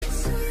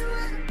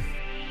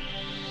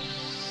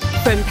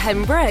From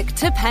Pembroke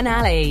to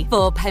Penalley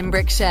for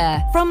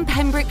Pembrokeshire. From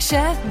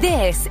Pembrokeshire,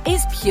 this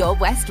is Pure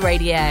West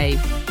Radio.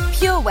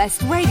 Pure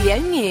West Radio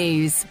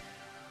News.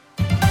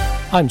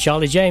 I'm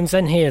Charlie James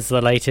and here's the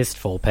latest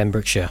for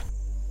Pembrokeshire.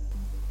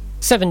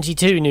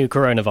 72 new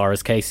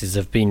coronavirus cases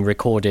have been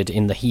recorded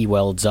in the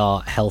Hywel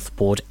Dda Health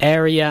Board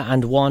area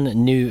and one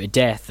new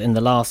death in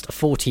the last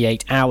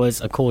 48 hours,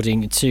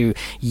 according to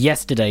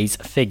yesterday's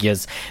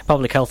figures.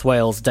 Public Health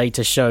Wales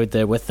data showed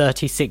there were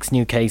 36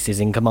 new cases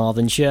in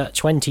Carmarthenshire,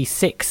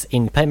 26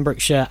 in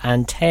Pembrokeshire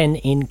and 10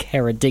 in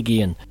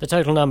Ceredigion. The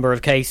total number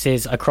of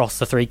cases across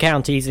the three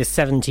counties is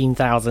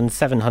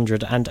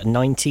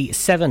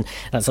 17,797.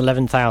 That's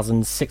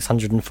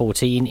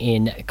 11,614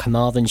 in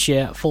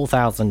Carmarthenshire,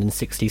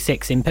 4,066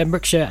 in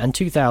Pembrokeshire and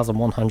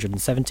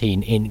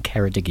 2,117 in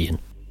Ceredigion.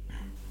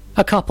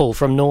 A couple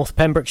from North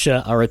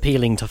Pembrokeshire are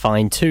appealing to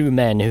find two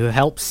men who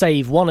helped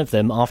save one of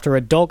them after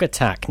a dog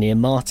attack near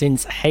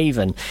Martins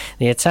Haven.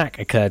 The attack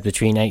occurred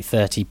between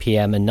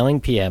 8:30pm and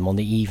 9pm on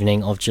the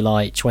evening of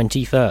July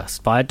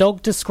 21st by a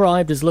dog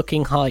described as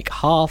looking like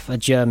half a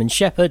German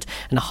Shepherd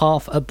and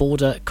half a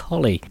Border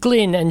Collie.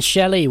 Glyn and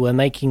Shelley were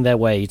making their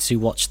way to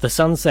watch the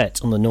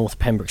sunset on the North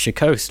Pembrokeshire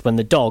coast when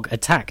the dog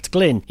attacked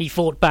Glyn. He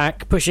fought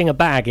back, pushing a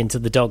bag into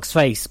the dog's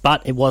face,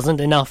 but it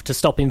wasn't enough to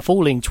stop him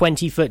falling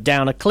 20 foot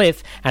down a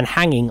cliff and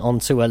hanging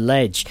onto a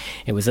ledge.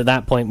 It was at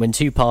that point when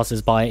two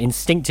passers-by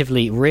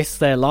instinctively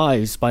risked their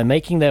lives by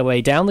making their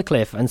way down the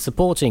cliff and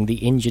supporting the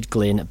injured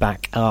Glyn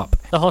back up.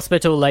 The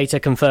hospital later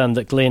confirmed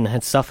that Glyn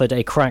had suffered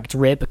a cracked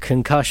rib,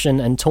 concussion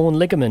and torn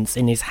ligaments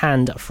in his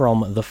hand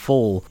from the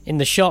fall. In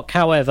the shock,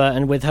 however,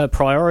 and with her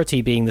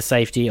priority being the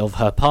safety of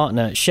her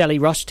partner, Shelley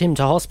rushed him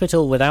to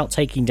hospital without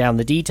taking down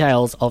the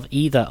details of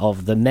either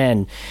of the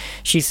men.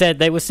 She said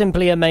they were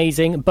simply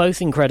amazing,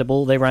 both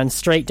incredible. They ran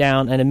straight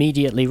down and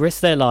immediately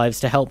risked their lives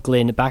to help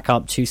Glyn back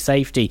up to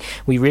safety.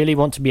 We really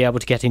want to be able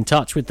to get in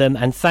touch with them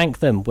and thank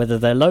them, whether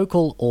they're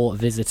local or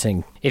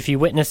visiting. If you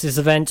witness this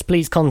event,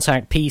 please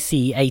contact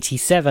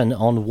PC87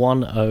 on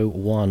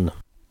 101.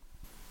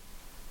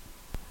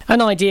 An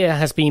idea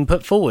has been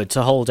put forward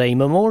to hold a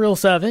memorial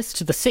service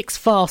to the 6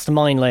 fast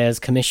mine layers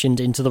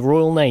commissioned into the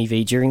Royal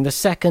Navy during the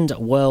Second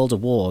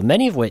World War,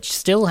 many of which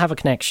still have a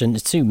connection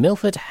to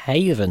Milford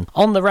Haven.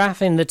 On the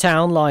RAF in the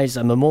town lies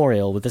a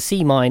memorial with a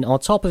sea mine on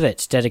top of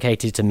it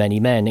dedicated to many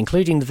men,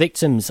 including the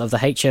victims of the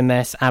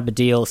HMS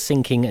Aberdeen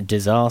sinking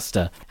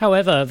disaster.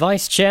 However,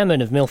 Vice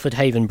Chairman of Milford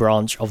Haven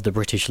branch of the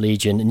British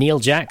Legion, Neil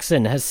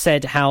Jackson, has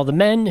said how the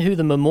men who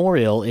the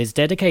memorial is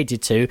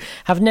dedicated to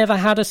have never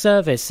had a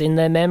service in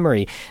their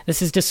memory.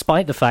 This is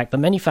despite the fact that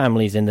many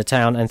families in the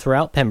town and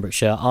throughout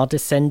Pembrokeshire are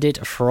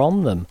descended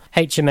from them.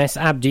 HMS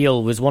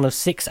Abdiel was one of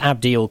 6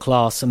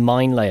 Abdiel-class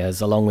mine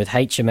layers, along with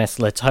HMS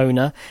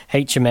Latona,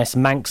 HMS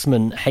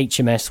Manxman,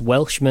 HMS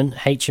Welshman,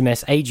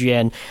 HMS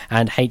Adrienne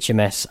and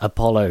HMS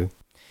Apollo.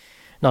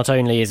 Not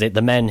only is it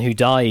the men who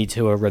died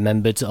who are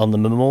remembered on the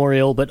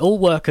memorial, but all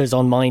workers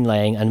on mine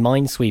laying and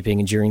mine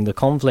sweeping during the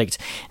conflict.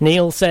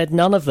 Neil said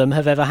none of them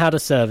have ever had a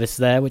service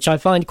there, which I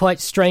find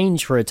quite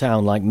strange for a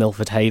town like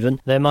Milford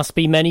Haven. There must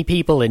be many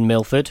people in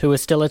Milford who are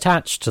still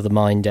attached to the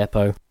mine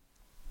depot.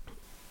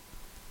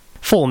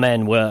 4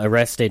 men were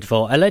arrested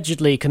for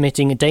allegedly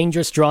committing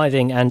dangerous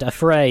driving and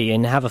affray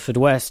in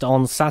Haverfordwest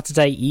on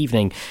Saturday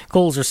evening.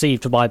 Calls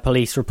received by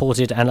police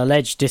reported an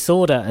alleged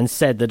disorder and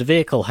said that a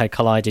vehicle had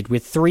collided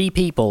with 3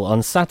 people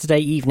on Saturday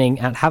evening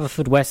at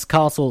Haverfordwest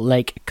Castle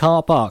Lake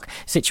car park,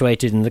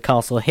 situated in the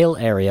Castle Hill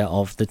area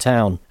of the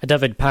town. A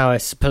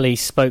Dyfed-Powys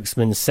police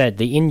spokesman said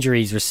the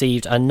injuries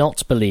received are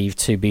not believed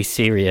to be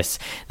serious.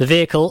 The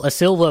vehicle, a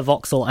silver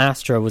Vauxhall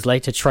Astra, was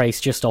later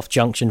traced just off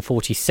junction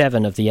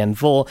 47 of the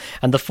M4,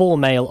 and the 4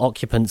 male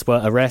occupants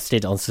were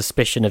arrested on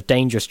suspicion of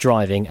dangerous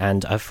driving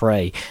and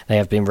affray. They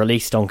have been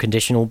released on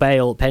conditional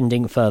bail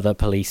pending further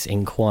police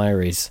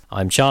inquiries.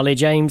 I'm Charlie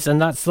James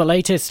and that's the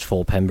latest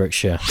for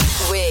Pembrokeshire.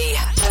 We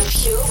are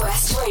Pure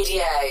West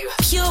Radio.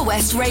 Pure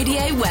West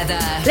Radio weather.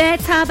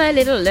 Let's have a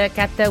little look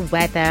at the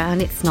weather,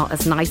 and it's not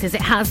as nice as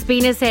it has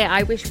been, is it?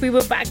 I wish we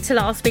were back to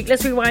last week.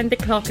 Let's rewind the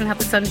clock and have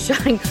the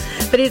sunshine.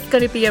 But it's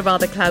going to be a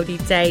rather cloudy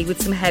day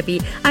with some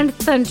heavy and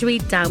thundery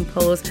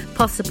downpours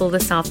possible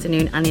this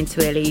afternoon and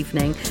into early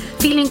evening.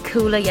 Feeling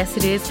cooler, yes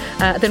it is,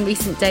 than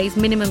recent days.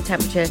 Maximum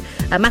temperature,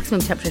 I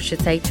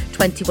should say,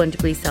 21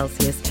 degrees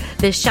Celsius.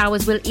 The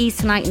showers will ease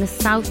tonight in the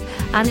south,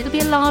 and it'll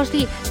be a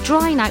largely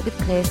dry night with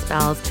clear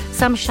spells.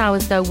 Some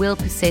showers, though, will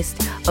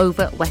persist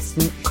over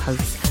western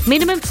coast.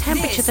 Minimum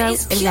temperature, though,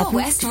 11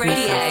 West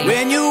Radio.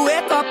 When you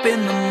wake up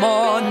in the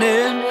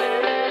morning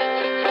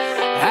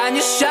and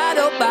you're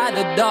shadowed by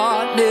the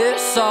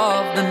darkness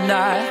of the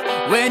night.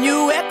 When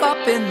you wake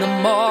up in the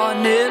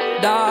morning,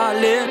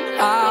 darling,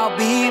 I'll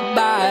be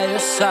by your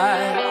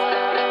side.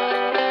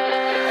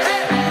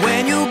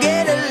 When you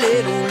get a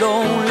little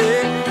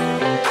lonely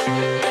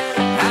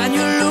and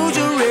you lose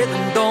your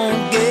rhythm,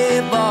 don't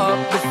give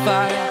up the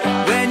fight.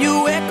 When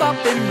you wake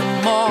up in the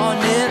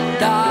morning,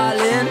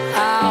 darling,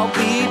 I'll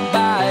be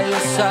by your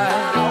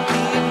side. I'll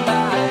be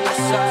by your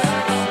side.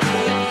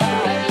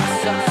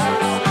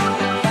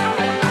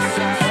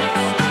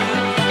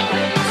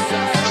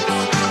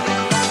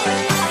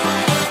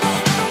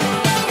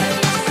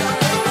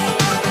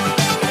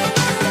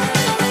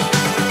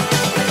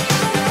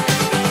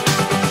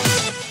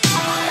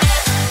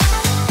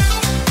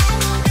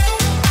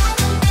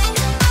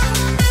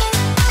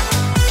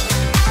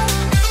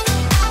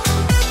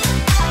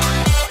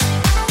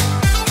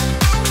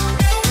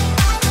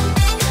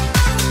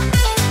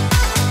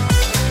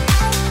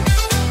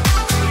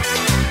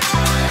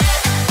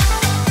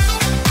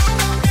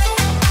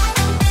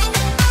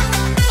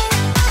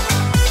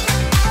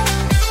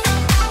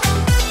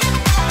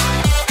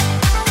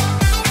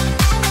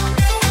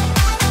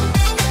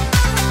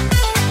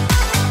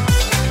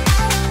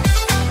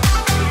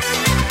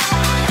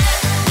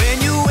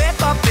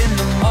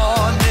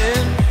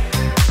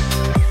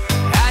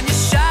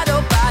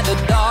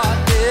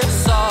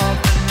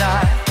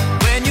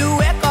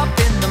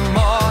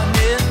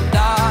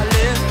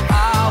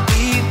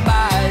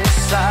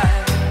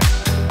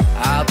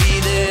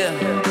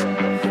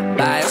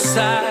 by your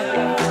side.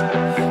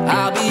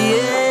 I'll be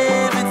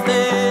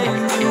everything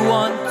you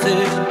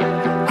wanted.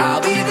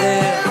 I'll be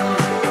there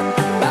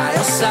by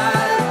your side.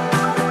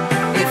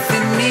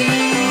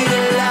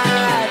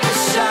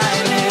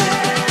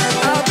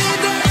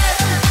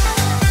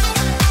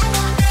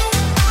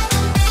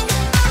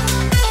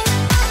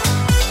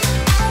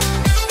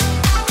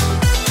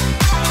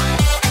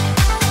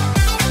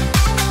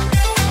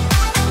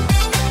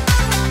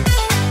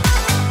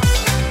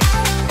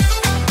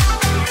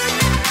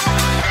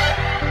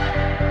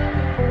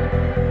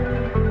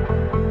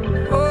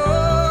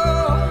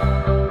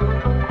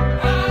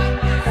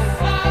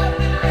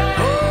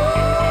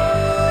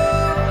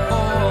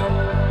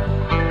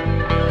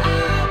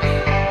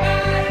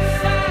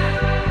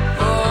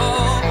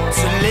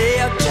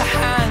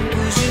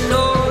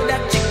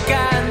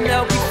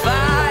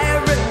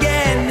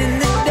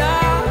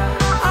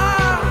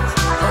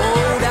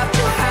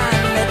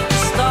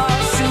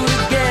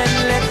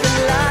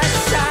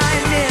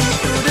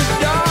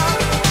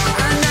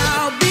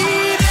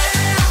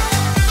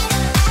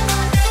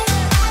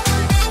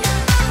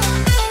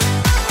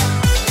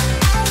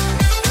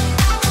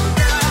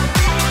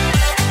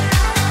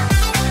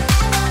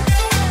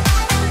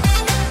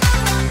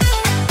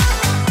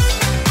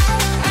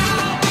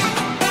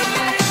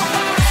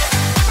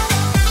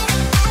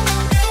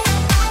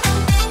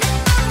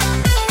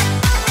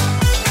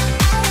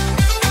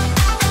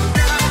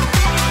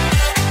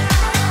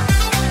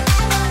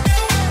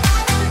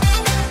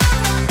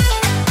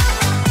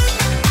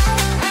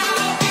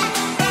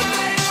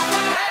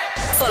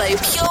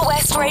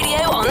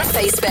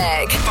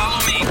 Facebook.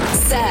 Follow me.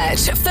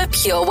 Search for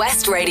Pure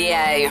West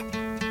Radio.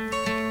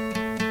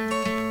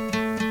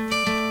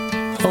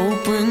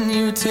 Hope when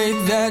you take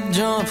that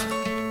jump,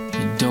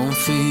 you don't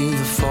feel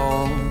the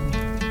fall.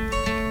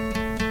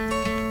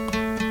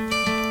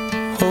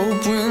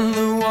 Hope when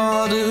the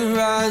water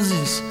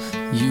rises,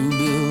 you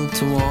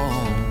built a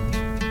wall.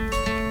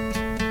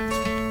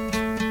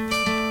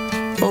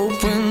 Hope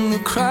when the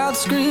crowd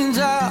screams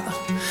out,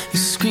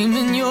 you're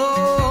screaming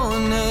your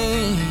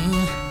name.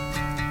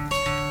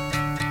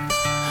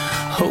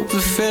 Hope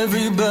if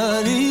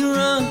everybody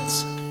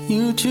runs,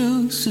 you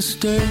choose to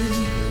stay.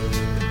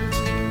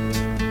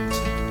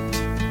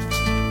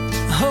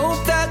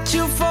 Hope that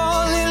you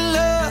fall in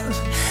love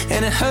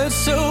and it hurts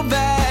so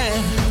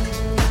bad.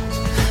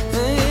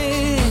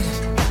 Hey,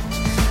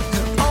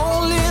 the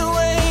only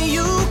way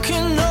you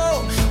can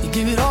know, you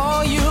give it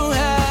all you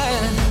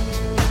had.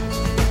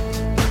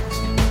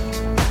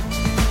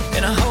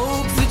 And I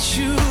hope that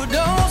you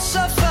don't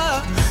suffer,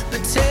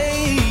 but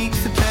take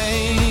the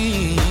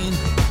pain.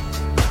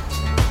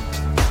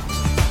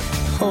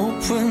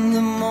 Hope when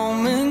the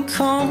moment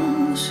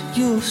comes,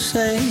 you'll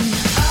say,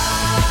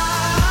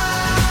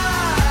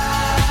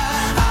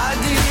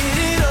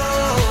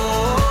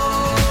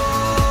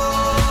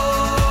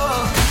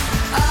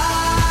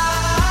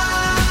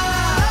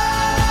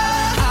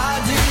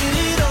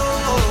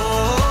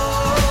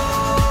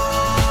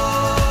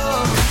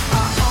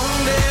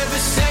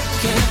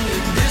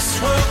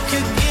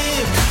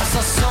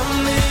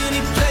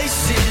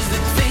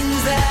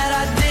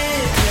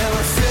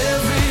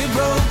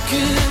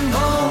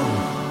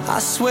 I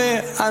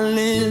swear I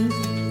lived.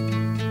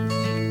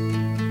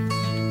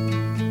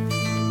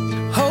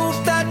 Hope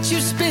that you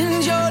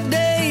spend your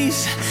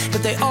days,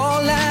 but they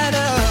all add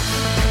up.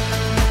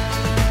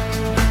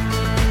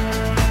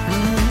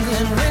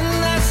 And when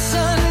that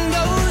sun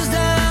goes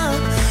down,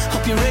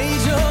 hope you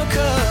raise your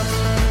cup.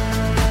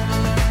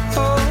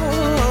 Oh,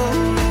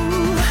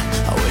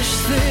 I wish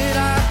that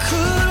I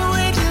could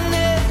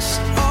witness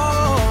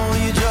all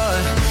your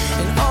joy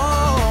and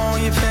all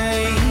your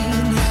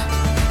pain.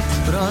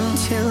 But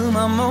until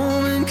my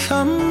moment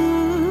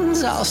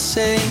comes, I'll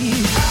say,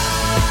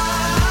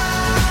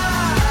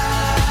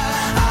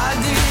 I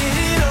did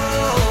it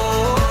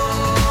all.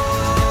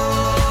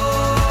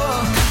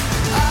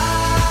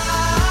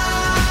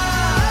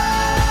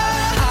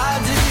 I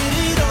did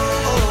it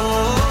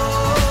all.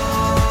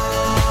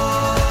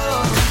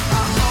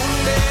 I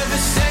owned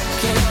every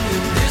second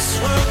that this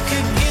world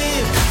could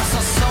give. I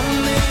saw so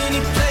many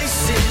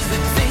places, the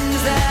things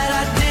that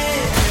I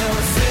did. Yeah,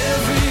 with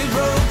every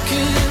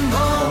broken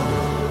bone,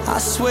 I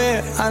swear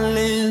I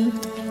lived.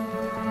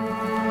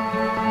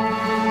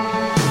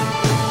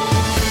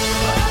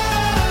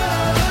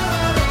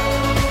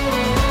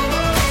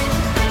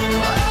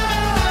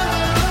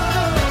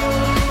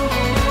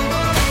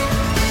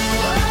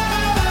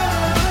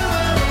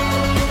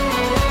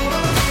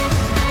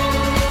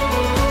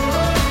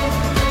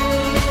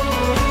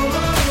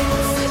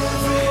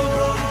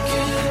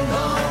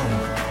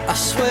 I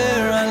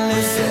swear I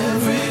lived.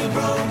 Every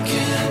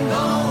broken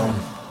bone,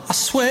 I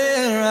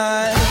swear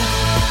I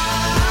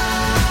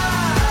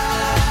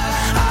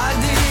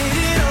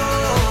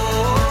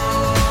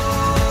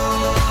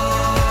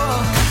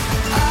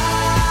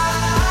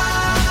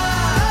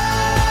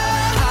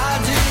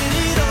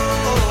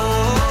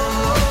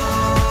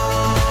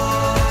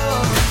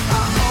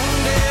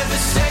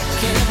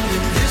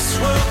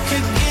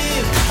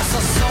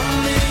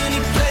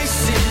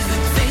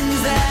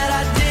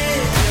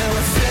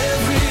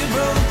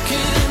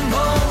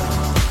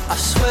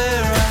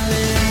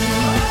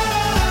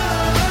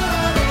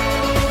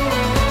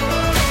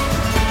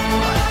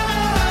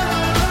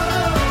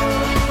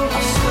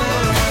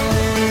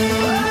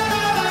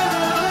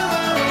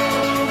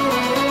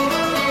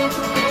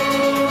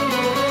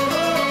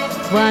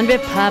One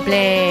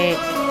Republic.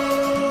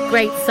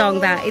 Great song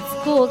that. It's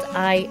called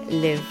I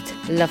Lived.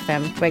 Love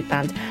them. Great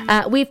band.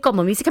 We've got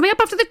more music coming up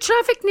after the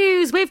traffic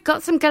news. We've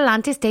got some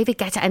Galantis, David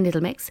Guetta and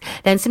Little Mix.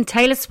 Then some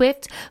Taylor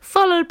Swift,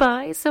 followed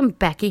by some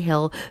Becky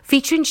Hill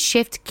featuring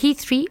Shift Key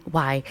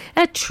 3Y,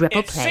 a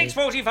triple play. It's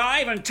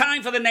 6:45 and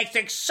time for the next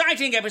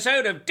exciting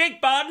episode of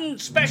Dick Barton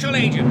Special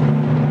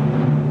Agent.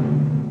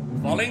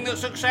 Following the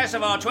success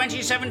of our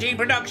 2017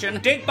 production,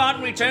 Dick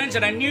Barton returns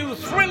in a new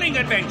thrilling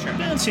adventure.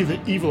 Fancy the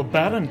evil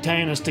Baron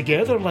tying us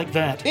together like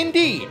that.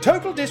 Indeed,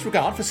 total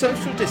disregard for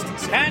social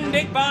distancing. Can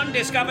Dick Barton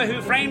discover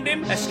who framed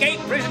him, escape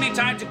prison in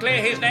time to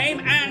clear his name,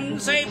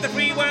 and save the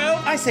free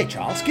world? I say,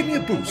 Charles, give me a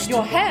boost.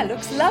 Your hair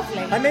looks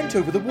lovely. I meant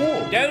over the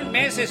wall. Don't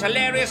miss this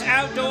hilarious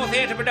outdoor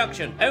theatre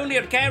production, only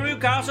at Carew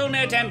Castle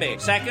near Tenby,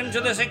 2nd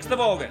to the 6th of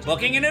August.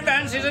 Booking in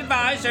advance is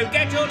advised, so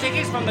get your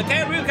tickets from the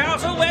Carew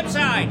Castle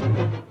website.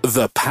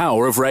 The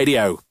power of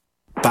radio.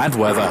 Bad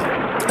weather.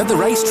 At the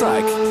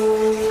racetrack.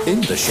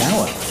 In the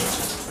shower.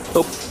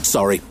 Oh,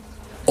 sorry.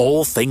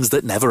 All things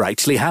that never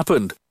actually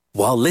happened.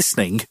 While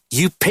listening,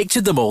 you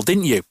pictured them all,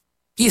 didn't you?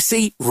 You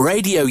see,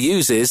 radio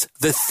uses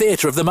the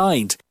theatre of the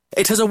mind.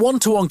 It has a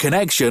one-to-one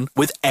connection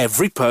with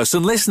every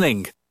person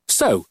listening.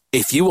 So,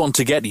 if you want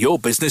to get your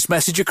business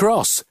message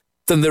across,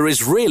 then there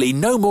is really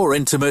no more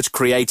intimate,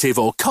 creative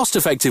or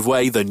cost-effective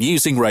way than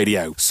using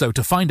radio. So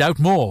to find out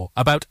more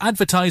about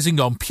advertising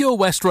on Pure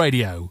West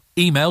Radio,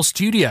 email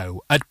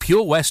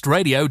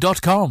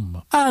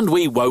studio@purewestradio.com. And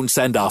we won't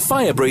send our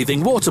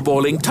fire-breathing,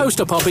 water-boiling,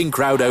 toaster-popping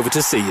crowd over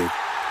to see you.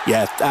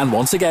 Yeah, and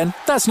once again,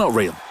 that's not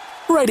real.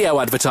 Radio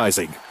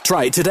advertising.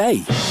 Try it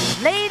today.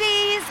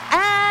 Ladies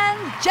and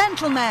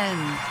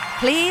gentlemen,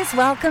 please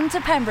welcome to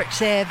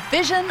Pembrokeshire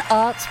Vision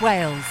Arts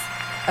Wales,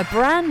 a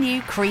brand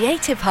new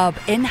creative hub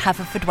in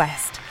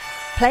Haverfordwest,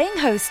 playing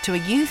host to a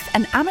youth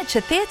and amateur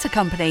theatre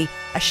company,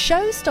 a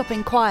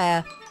show-stopping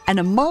choir, and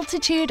a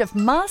multitude of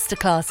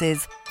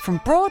masterclasses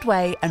from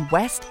Broadway and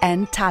West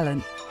End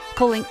talent,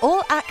 calling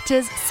all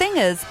actors,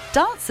 singers,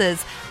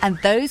 dancers, and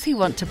those who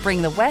want to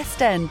bring the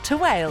West End to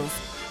Wales.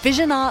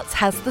 Vision Arts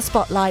has the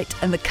spotlight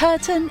and the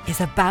curtain is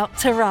about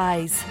to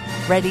rise.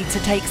 Ready to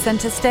take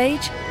centre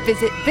stage?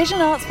 Visit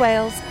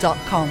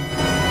visionartswales.com.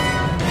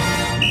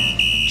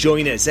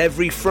 Join us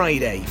every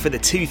Friday for the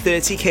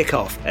 2:30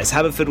 kickoff as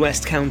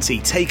Haverfordwest County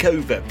take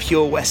over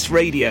Pure West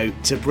Radio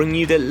to bring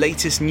you the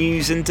latest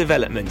news and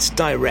developments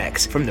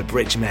direct from the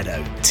Bridge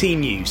Meadow.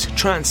 Team news,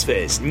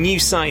 transfers, new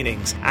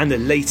signings and the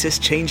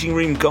latest changing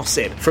room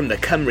gossip from the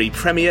Cymru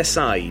Premier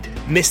side.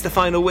 Miss the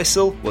final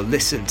whistle? Well,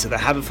 listen to the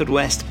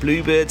Haverfordwest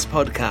Bluebirds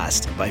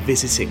podcast by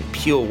visiting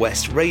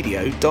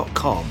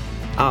purewestradio.com.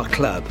 Our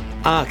club,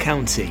 our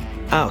county,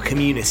 our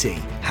community.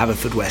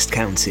 Haverfordwest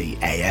County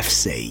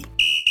AFC.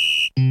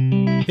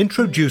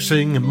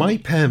 Introducing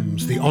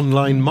MyPems, the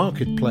online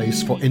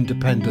marketplace for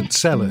independent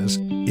sellers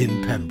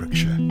in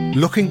Pembrokeshire.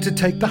 Looking to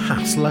take the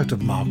hassle out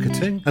of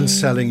marketing and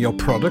selling your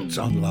products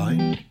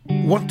online?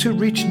 Want to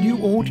reach new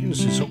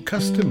audiences or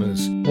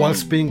customers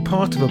whilst being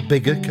part of a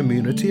bigger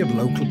community of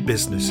local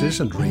businesses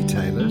and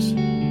retailers?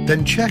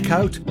 Then check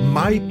out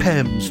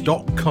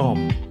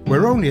mypems.com.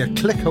 We're only a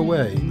click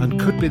away and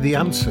could be the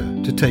answer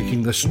to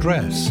taking the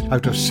stress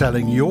out of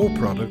selling your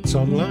products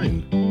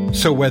online.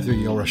 So whether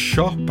you're a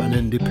shop, an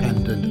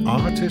independent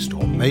artist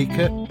or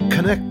maker,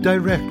 connect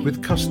direct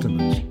with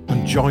customers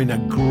and join a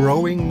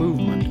growing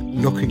movement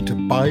looking to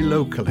buy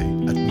locally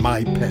at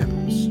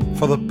MyPems.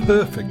 For the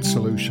perfect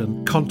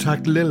solution,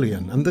 contact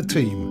Lillian and the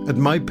team at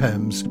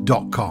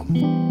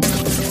mypems.com.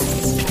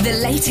 The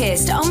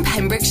latest on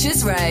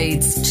Pembrokeshire's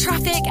roads,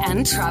 traffic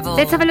and travel.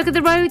 Let's have a look at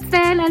the roads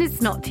then, and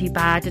it's not too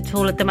bad at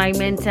all at the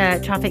moment.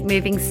 Traffic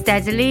moving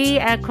steadily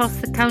across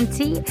the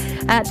county.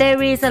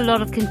 There is a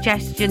lot of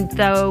congestion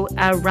though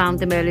around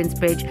the Merlin's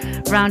Bridge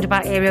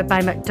roundabout area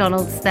by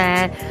McDonald's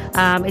there.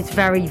 It's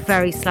very,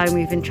 very slow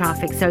moving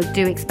traffic, so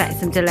do expect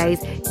some delays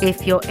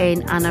if you're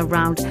in and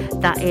around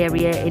that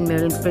area in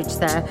Merlin's Bridge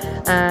there.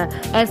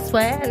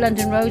 Elsewhere,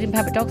 London Road in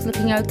Pembroke Docks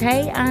looking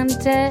okay,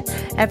 and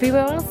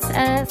everywhere else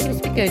seems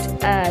to be good.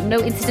 No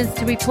incidents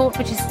to report,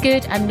 which is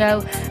good, and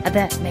no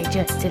other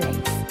major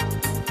delays.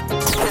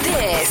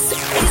 This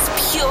is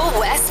Pure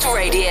West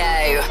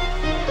Radio.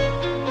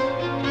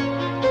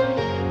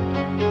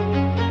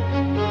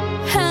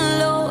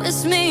 Hello,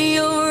 it's me,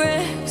 your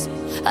ex.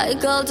 I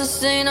called to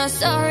say not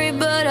sorry,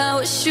 but I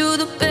wish you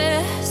the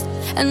best.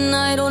 And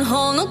I don't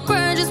hold no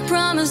grudges,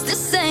 promise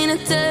this ain't a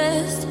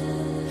test.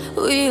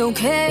 We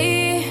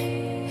okay,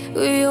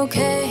 we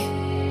okay.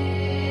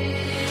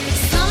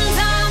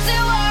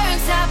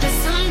 But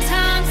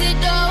sometimes it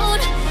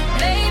don't.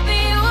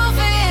 Maybe we'll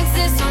fix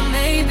it, so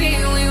maybe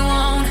we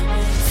won't.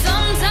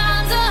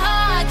 Sometimes a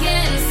heart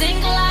can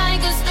sink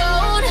like a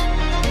stone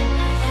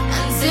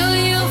until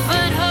you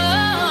find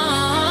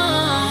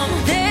home.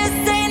 This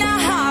ain't a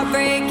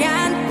heartbreak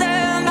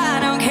anthem. I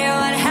don't care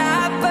what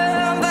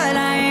happened, but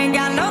I ain't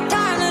got no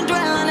time to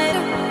dwell on it.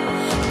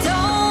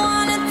 Don't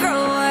wanna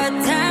throw a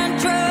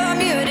tantrum.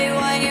 You did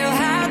what you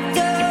had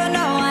to.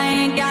 No, I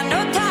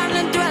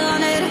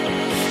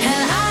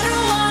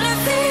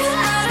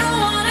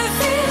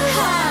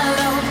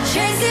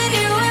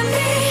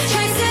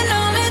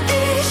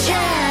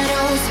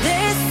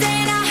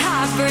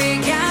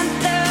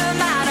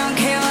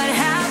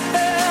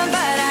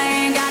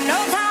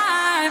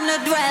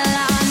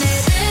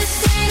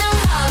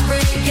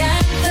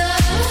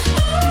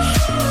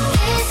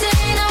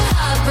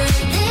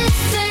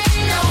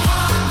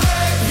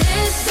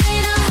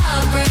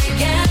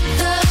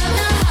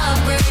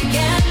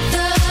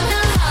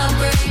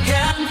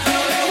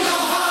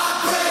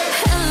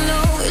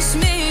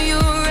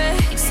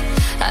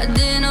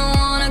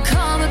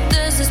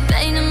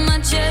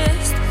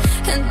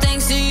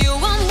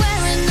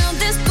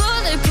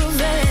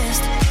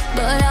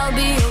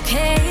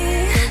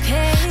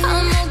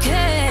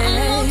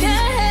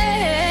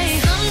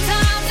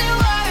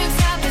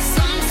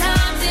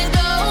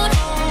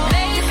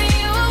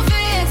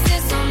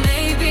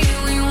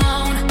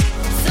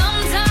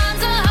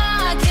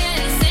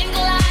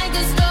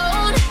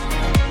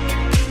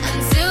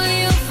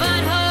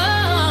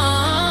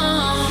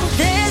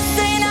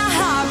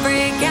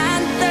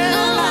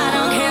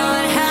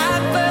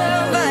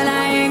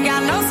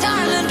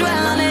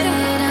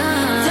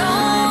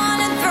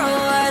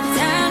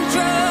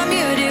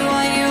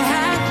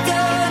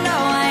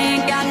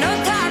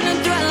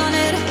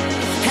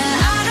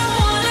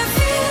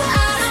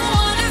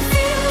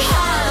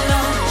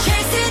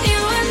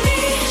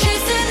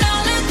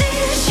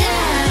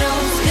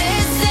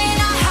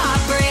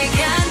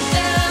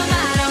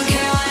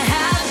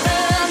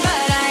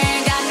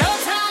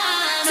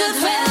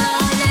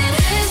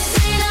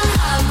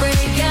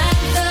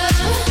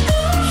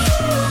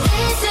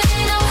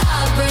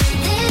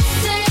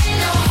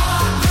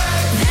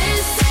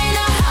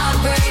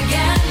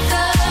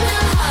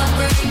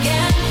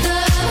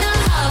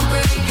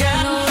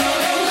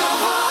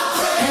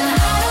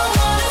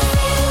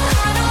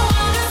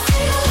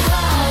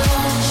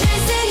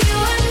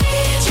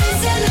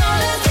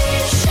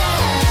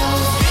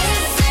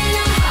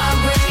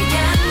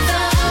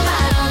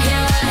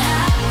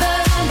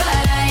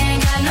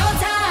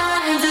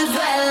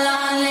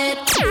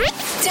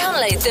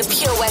the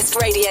Pure West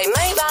Radio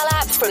mobile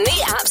app from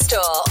the App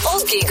Store or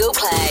Google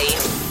Play.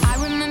 I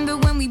remember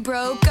when we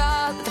broke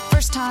up the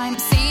first time,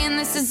 saying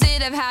this is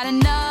it, I've had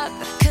enough.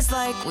 Cause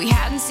like we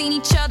hadn't seen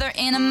each other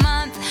in a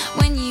month.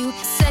 When you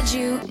said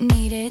you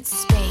needed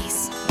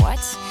space. What?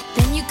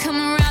 Then you come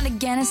around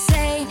again and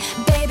say,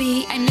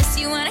 baby, I miss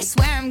you and I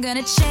swear I'm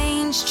gonna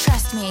change.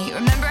 Trust me,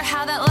 remember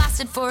how that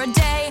lasted for a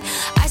day?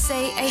 I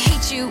say I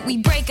hate you, we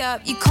break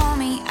up, you call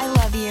me, I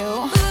love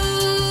you.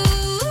 Ooh.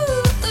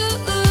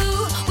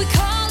 We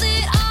called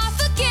it off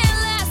again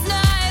last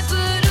night,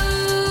 but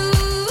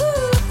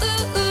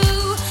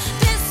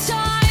this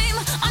time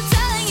I'm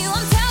telling you,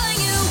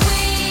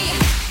 we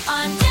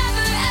are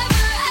never,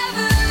 ever,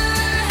 ever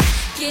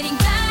getting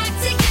back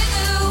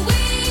together.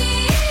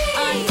 We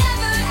are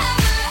never,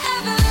 ever,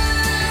 ever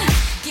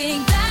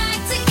getting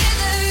back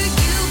together.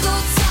 You go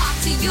talk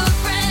to your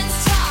friends,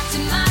 talk to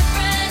my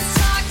friends,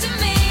 talk to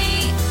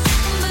me,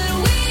 but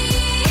we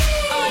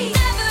are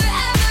never,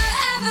 ever,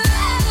 ever,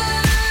 ever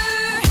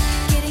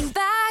getting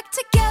back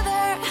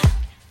together.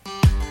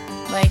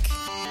 Like,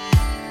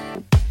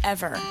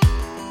 ever.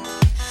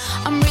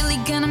 I'm really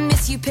gonna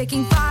miss you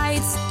picking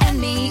fights, and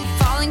me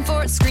falling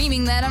for it,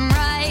 screaming that I'm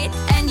right.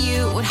 And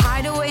you would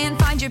hide away and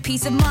find your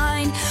peace of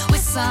mind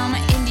with some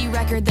indie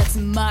record that's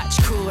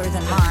much cooler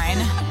than mine.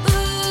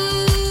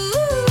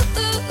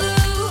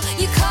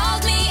 You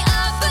called me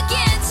up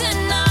again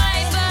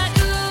tonight, but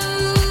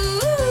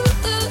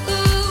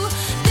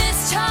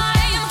this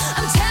time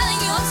I'm telling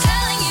you,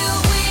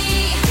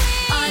 we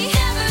are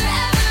never,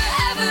 ever,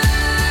 ever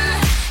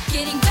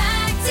getting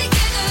back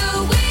together.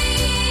 We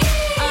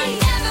are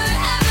never,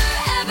 ever,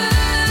 ever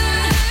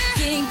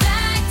getting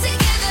back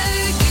together.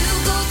 You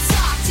go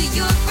talk to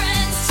your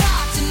friends,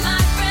 talk to my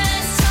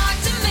friends, talk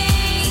to me,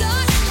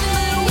 but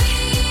we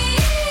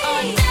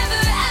are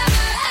never,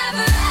 ever,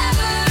 ever,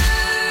 ever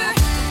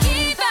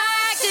getting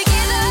back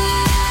together.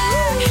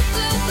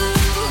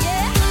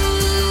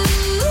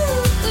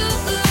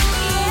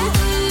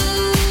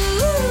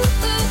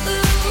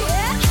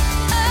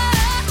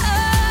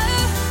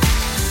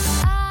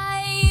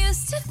 I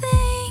used to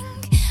think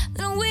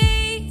that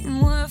we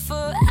were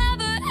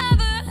forever,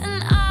 ever,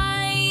 and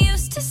I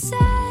used to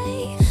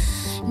say,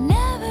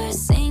 never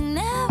say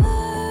never.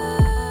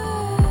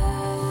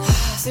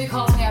 So he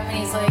calls me up and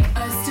he's like,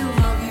 I still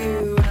love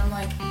you. And I'm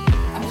like, I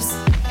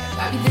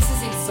mean, this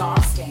is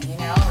exhausting, you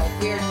know? Like,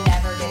 we're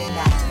never getting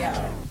back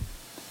together.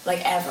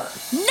 Like, ever.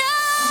 No!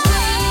 We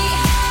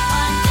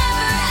are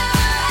never,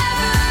 ever,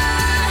 ever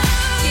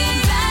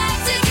getting back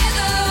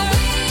together.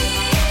 We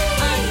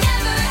are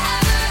never,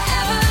 ever,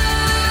 ever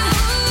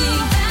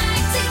getting back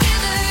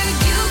together.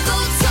 You go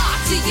talk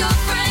to your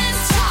friends,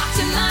 talk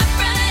to my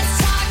friends,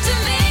 talk to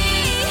me,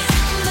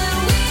 but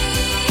we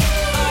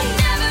are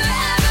never,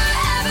 ever,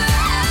 ever,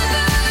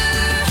 ever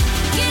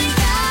getting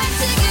back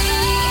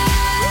together.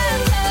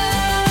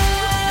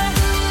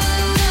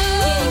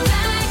 Getting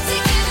back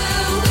together.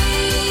 We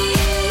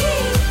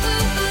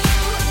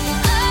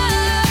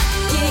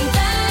getting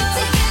back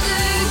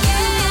together.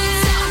 You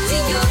talk to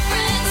your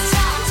friends,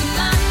 talk to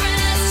my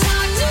friends,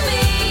 talk to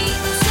me,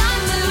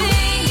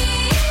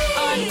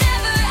 are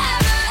never,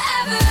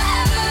 ever,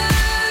 ever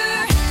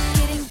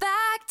getting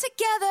back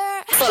together.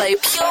 Follow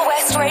Pure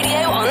West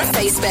Radio on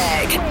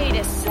Facebook. Wait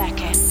a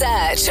second.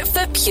 Search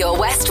for Pure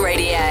West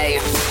Radio.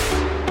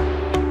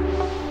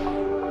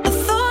 I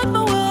thought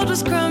my world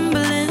was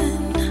crumbling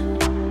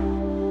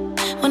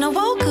when I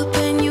woke up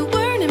and you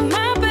weren't in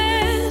my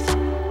bed,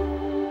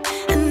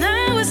 and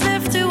I was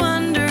left to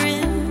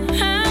wondering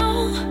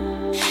how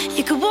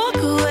you could walk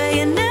away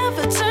and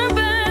never turn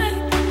back.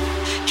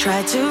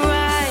 Tried to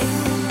right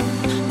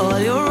all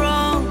your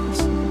wrongs.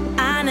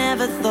 I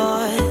never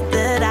thought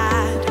that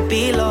I'd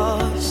be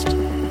lost,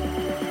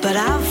 but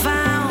I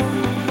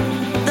found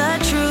the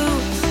truth.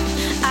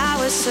 I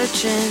was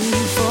searching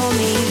for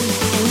me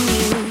in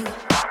you.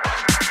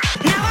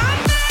 Now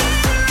I'm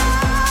better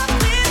off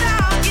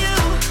without you,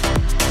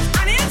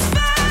 and it's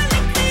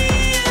finally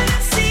clear to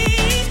see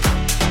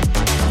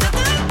that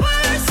the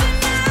person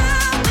I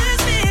was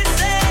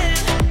missing,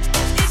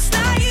 it's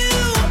not you,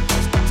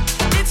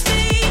 it's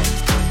me.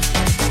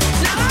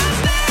 Now I'm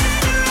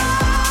better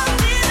off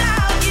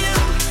without you,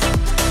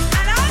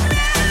 and I've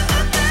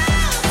never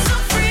felt so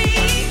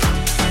free.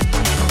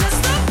 'Cause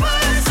the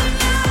person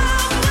I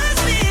was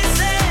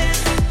missing,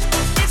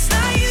 it's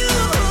not you,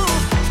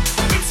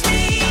 it's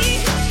me.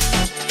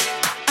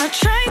 I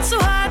tried so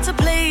hard to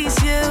please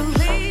you,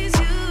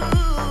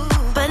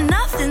 but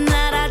nothing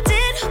that I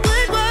did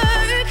would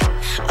work.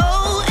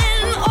 Oh,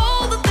 and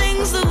all the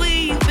things that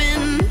we've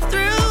been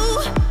through.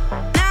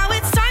 Now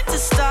it's time to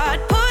start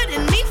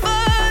putting me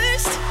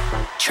first.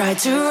 Tried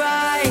to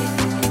right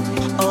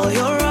all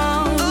your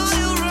wrongs.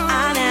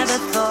 I never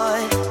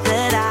thought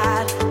that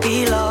I'd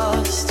be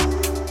lost,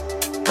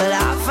 but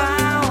I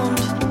found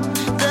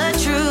the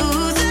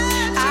truth.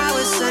 I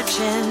was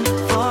searching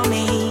for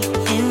me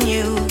in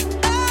you.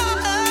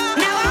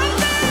 Now I'm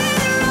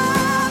better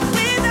off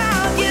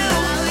without you,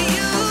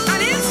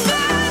 and it's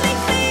finally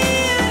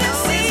clear to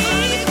see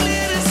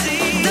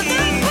that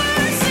the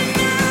person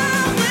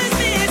I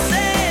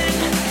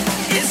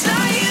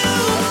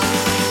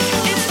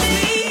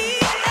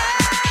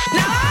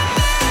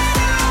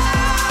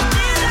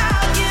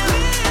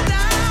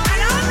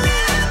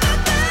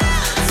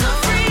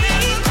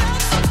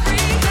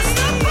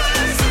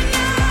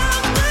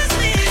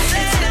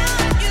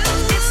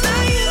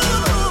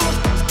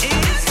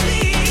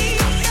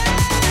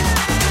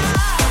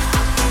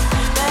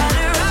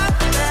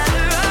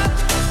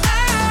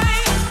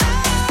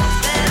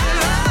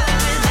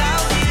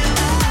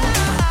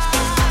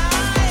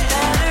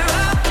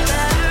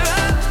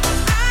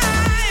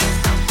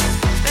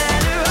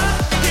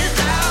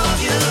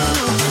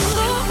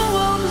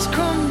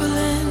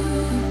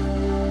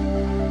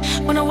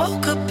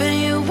woke up and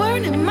you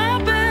weren't in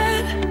my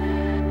bed,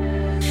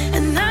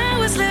 and I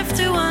was left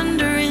to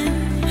wondering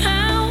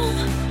how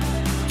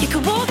you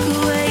could walk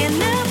away and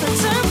never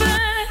turn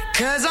back.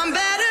 'Cause I'm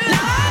better now.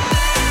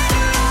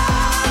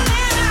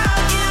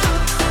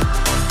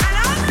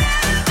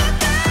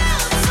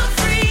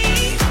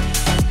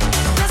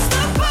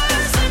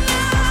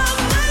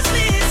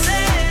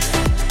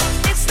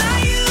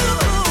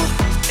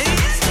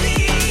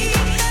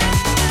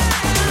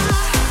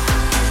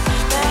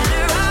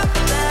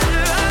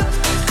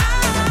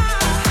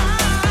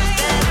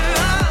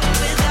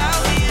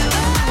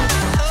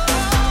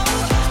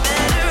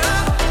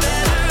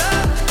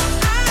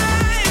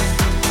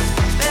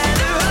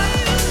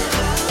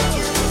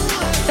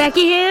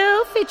 Becky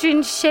Hill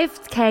featuring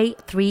Shift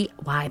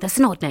K3Y. That's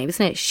an odd name,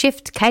 isn't it?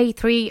 Shift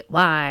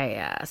K3Y.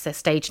 That's a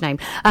stage name.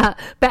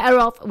 Better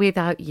Off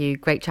Without You.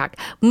 Great track.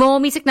 More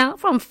music now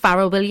from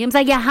Pharrell Williams.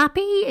 Are you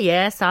happy?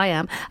 Yes, I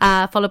am.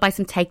 Followed by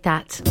some Take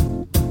That.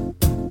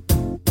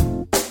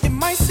 It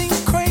might seem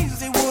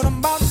crazy what I'm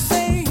about to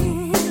say.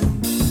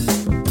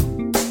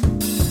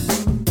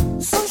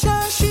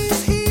 Sunshine,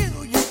 she's here.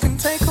 You can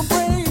take a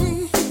break.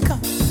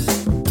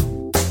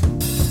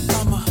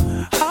 I'm a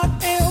hot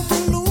air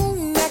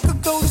balloon that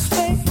could go to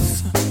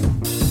space.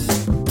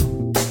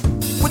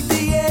 With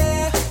the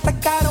air,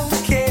 like I don't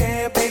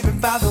care, baby,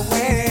 by the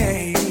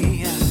way.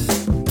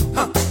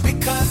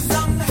 Because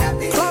I'm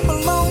happy. Clap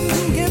along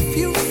if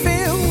you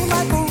feel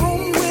like a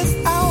room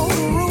without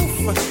a roof.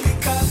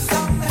 Because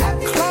I'm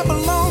happy. Clap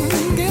along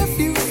if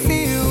you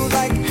feel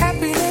like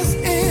happiness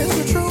is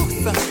the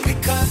truth.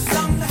 Because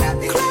I'm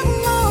happy. Clap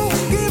along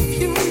if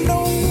you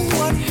know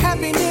what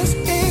happiness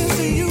is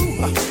to you.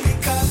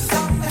 Because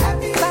I'm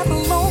happy. Clap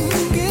along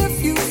if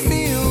you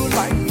feel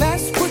like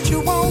that's what you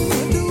want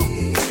to do.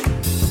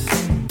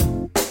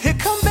 Here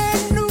come bad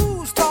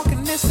news,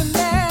 talking this and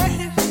that.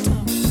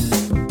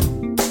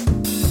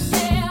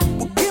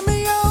 Well, give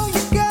me all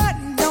you got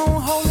and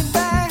don't hold it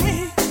back.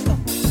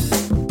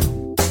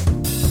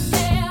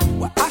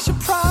 Well, I should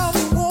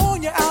probably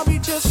warn you, I'll be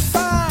just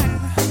fine.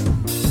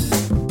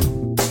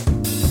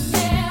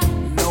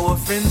 No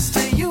offense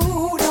to you,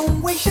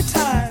 don't waste your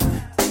time.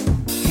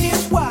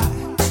 Here's why.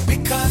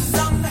 Because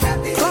I'm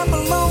happy. Clap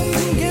along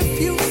if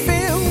you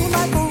feel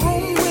like a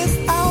room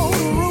without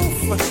a roof.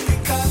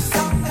 Because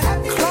I'm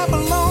happy. Clap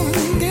along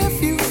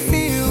if you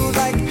feel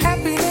like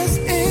happiness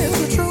is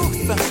the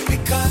truth.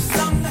 Because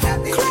I'm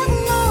happy. Clap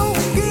along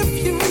if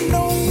you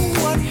know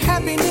what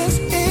happiness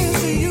is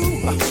to you.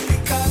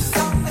 Because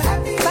I'm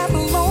happy. Clap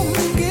along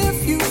if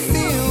you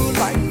feel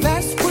like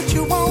that's what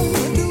you want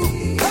to do.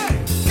 Hey,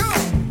 go.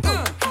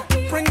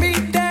 Bring me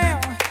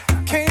down,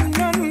 can't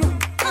none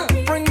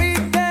bring me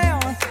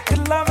down.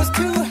 Your love is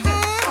too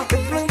high.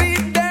 Bring me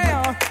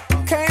down,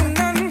 can't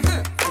none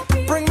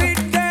bring me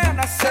down.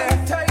 I said,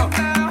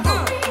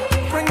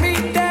 bring me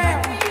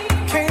down,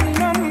 can't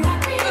none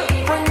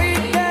bring me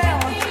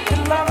down.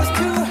 Your love is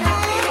too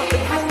high.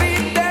 Bring me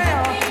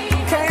down,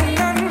 can't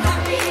none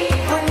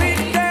bring me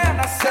down.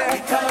 I said,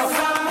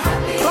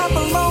 clap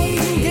along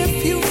if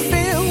you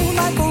feel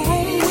like a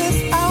room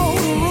without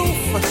a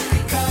roof.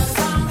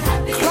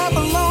 Clap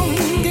along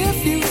if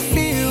you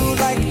feel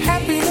like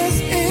happiness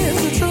is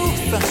the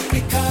truth.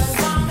 Because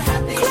I'm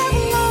happy. Clap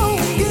along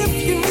if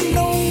you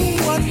know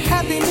what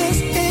happiness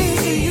is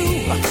to you.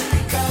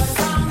 Because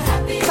I'm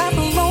happy. Clap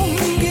along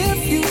if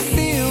you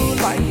feel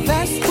like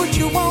that's what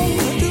you want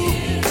to do.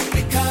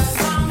 Because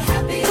I'm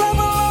happy. Clap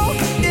along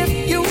if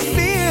you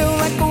feel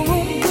like a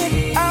room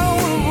without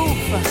a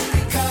roof.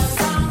 Because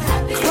I'm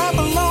happy. Clap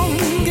along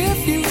if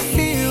you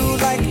feel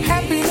like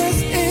happiness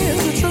is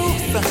the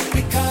truth.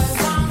 Because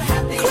I'm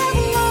happy. Clap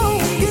along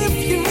if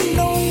you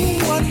know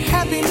what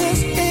happiness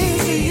is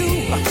to you.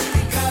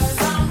 Because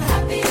I'm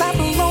happy. Clap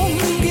along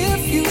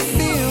if you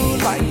feel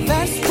like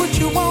that's what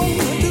you want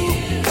to do.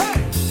 Hey,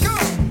 go.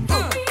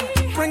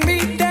 Bring me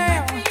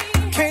down,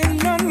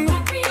 can't none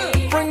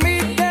bring me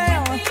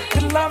down.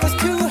 Your love is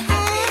too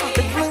high.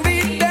 Bring me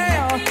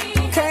down,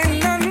 can't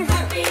none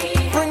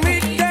bring me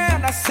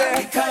down. I said,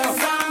 because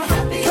I'm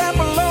happy. Clap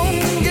along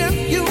if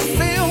you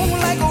feel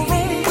like a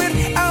room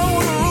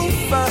without a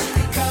roof.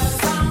 Because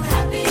I'm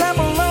happy. Clap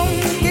along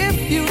if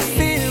you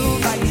feel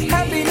like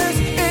happiness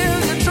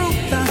is the truth.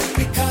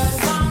 Because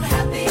I'm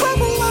happy. Clap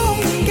along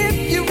if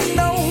you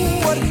know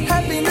what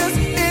happiness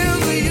is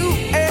to you.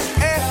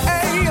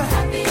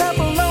 Clap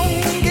along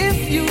if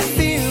you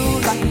feel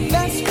like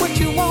that's what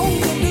you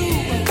want to do.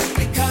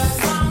 Because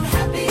I'm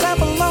happy. Clap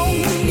along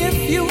if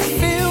you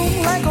feel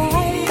like a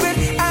room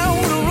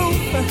without a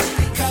roof.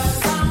 Because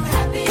I'm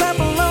happy. Clap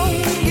along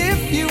if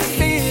you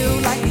feel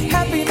like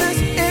happiness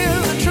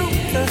is the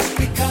truth.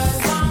 Because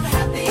I'm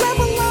happy. Clap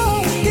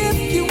along if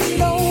you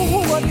know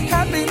what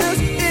happiness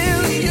is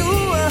to you.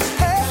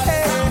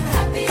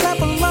 Clap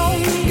along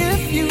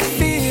if you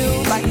feel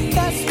like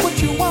that's what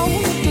you want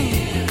to do.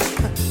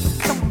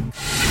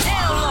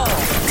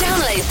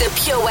 Download the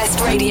Pure West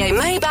Radio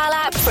mobile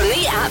app from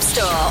the App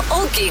Store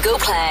or Google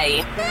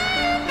Play.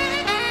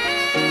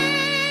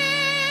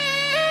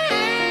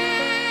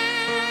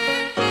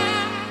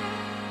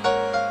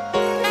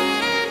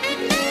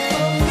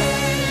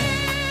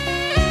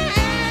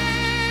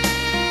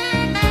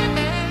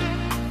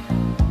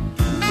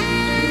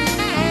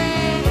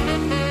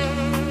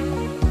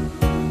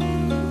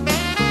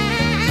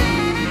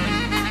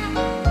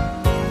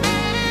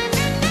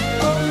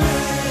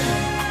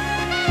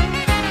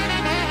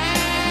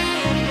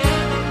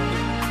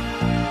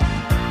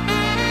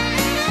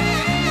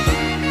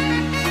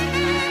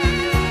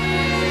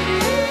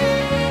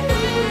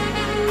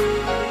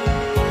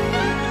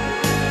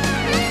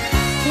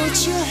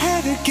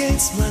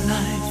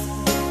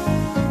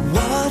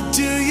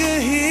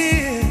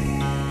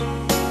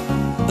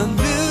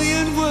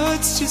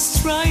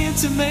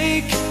 to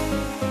make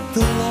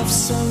the love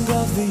song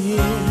of the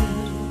year.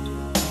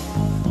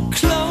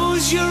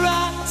 Close your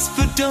eyes,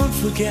 but don't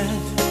forget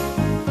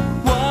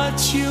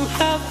what you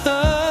have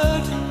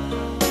heard.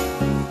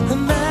 A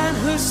man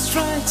who's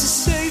trying to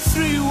say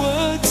 3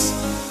 words,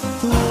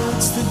 the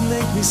words that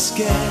make me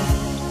scared.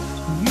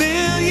 A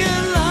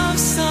million love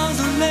songs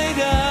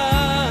later,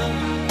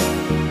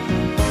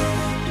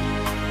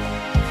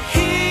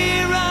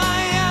 here I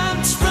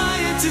am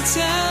trying to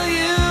tell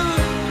you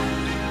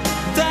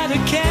that I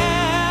care.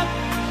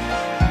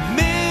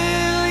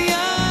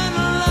 Million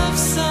love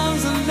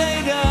songs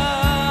later,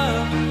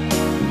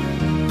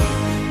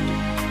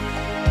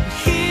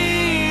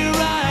 here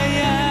I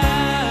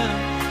am.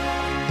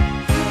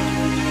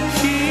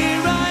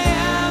 Here I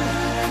am.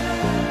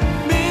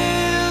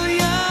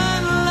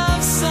 Million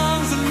love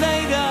songs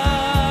later,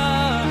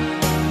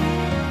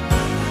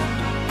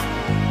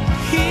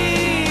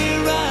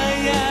 here I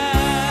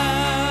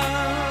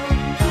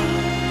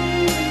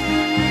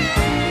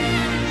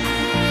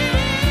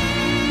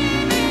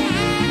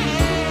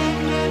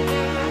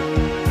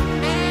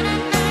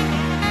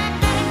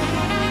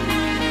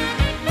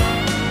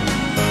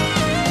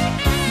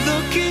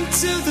look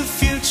into the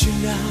future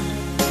now.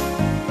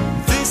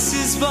 This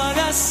is what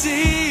I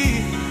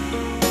see.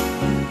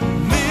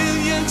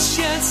 Million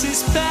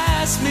chances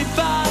pass me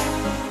by.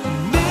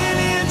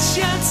 Million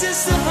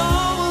chances to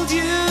hold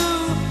you.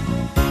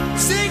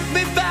 Take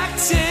me back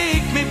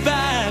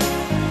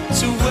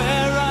to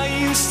where I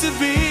used to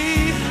be.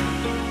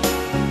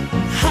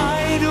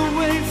 Hide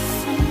away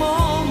from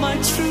all my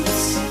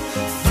truths.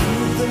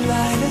 Through the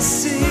light I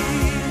see.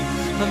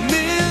 A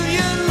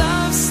million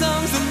love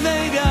songs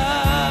later,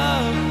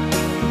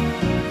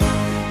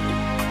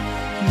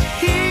 and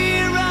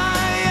here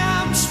I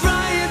am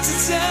trying to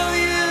tell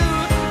you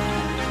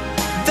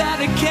that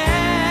I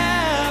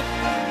care.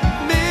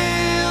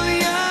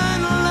 Million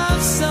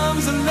love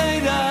songs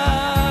later,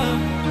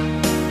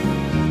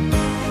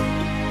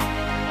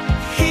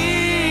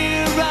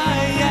 here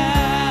I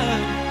am,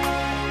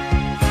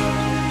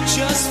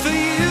 just for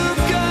you,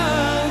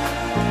 girl.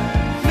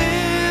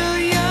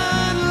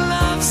 Million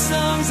love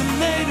songs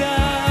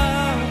later,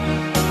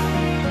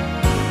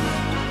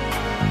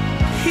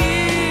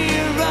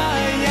 here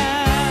I am.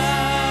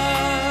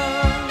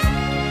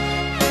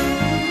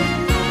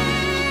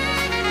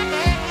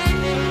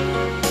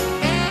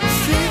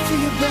 Feel for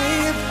you,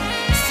 babe.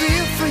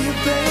 Feel for you,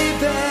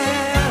 baby.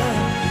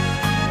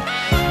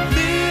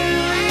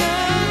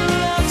 Million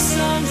love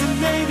songs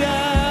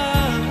later,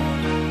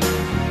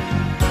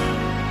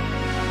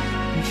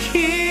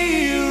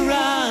 here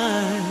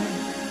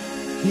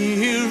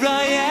I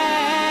am.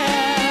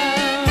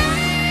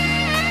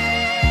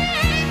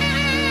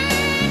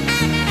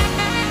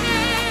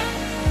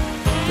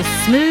 The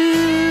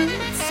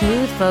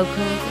smooth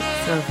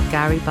vocals of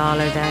Gary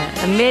Barlow there.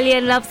 A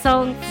million love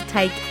songs,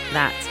 take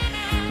that.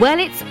 Well,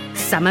 it's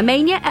Summer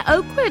Mania at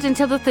Oakwood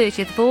until the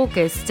 30th of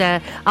August.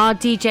 Our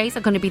DJs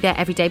are going to be there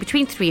every day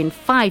between 3 and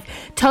 5.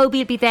 Toby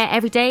will be there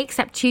every day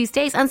except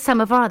Tuesdays, and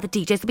some of our other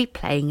DJs will be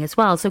playing as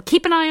well. So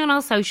keep an eye on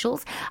our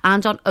socials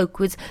and on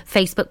Oakwood's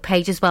Facebook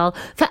page as well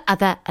for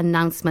other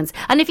announcements.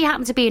 And if you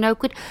happen to be in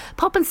Oakwood,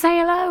 pop and say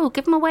hello,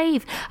 give them a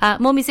wave.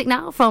 More music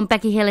now from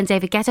Becky Hill and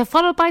David Guetta,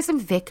 followed by some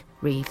Vic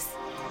Reeves.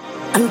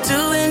 I'm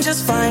doing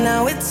just fine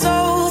now, it's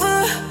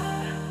over.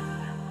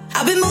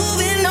 I've been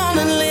moving on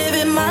and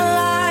living my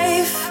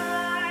life,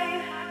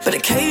 but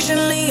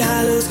occasionally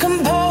I lose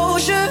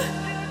composure,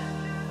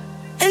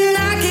 and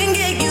I can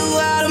get you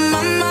out of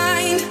my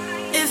mind.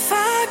 If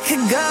I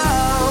could go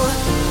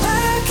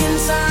back in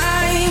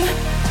time,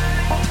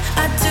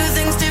 I'd do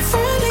things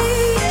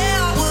differently,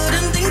 yeah, I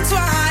wouldn't think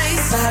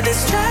twice. I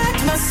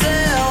distract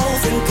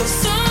myself, think of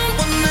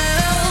someone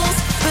else,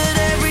 but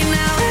every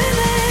now and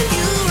then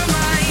you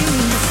remind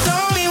me. It's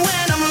only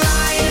when I'm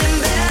lying in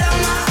bed on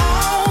my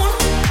own,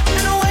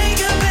 and I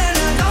wake up and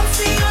I don't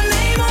see your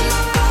name on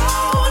my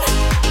phone.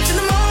 In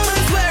the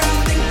moments where I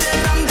think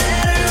that I'm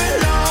better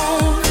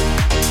alone,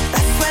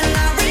 that's when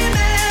I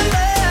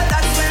remember.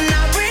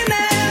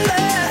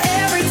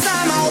 Every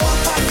time I walk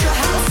past your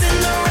house in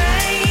the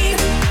rain,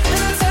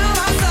 and I tell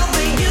myself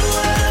that you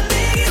were the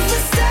biggest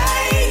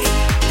mistake.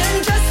 And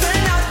just when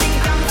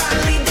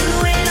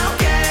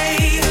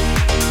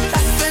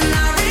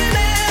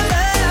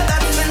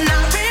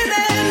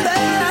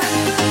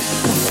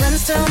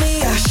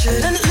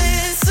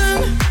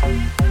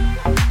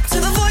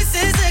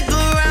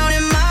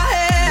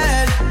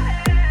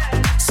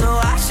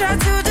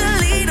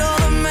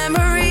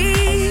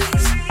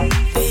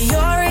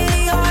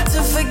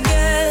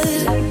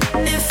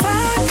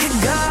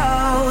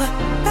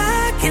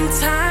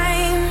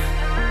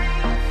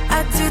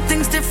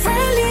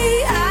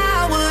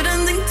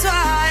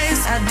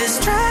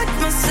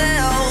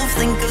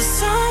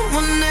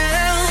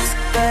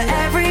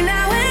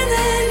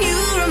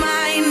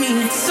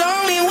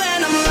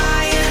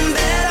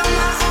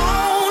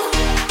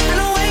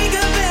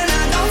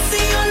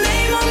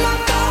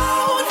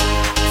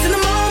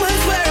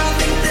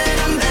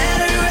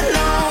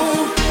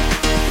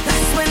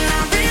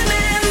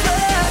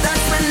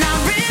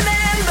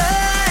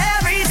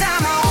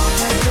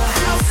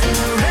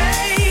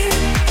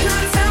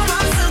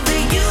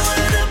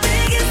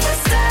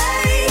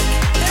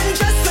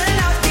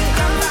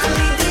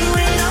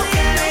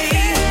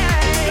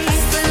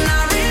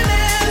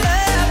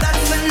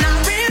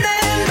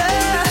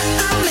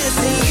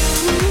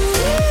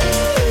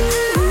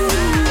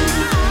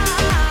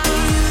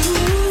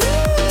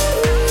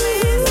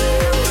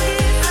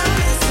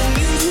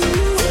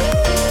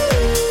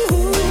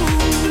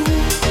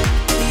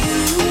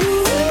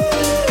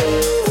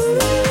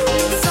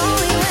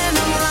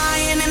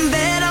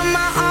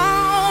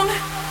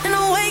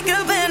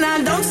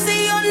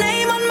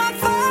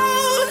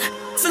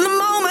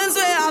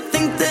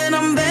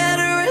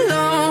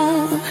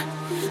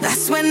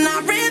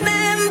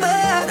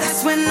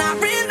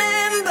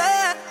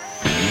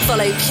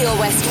Pure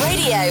West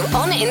Radio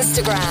on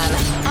Instagram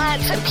at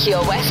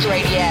Pure West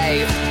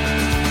Radio.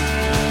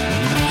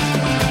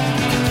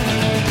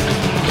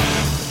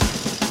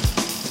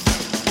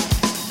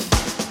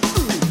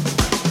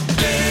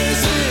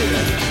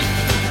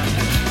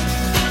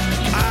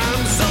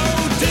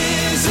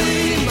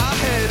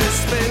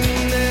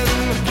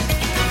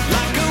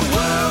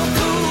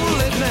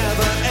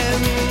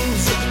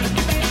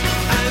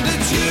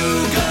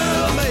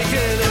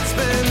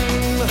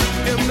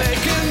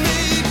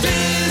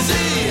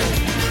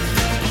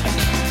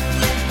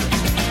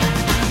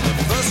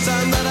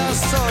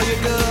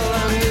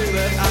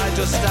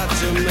 Just have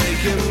to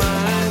make you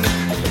mine.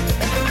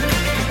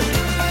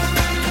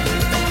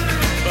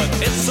 But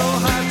it's so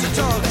hard to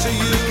talk to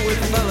you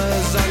with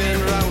fellas hanging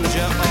round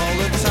you all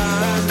the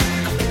time.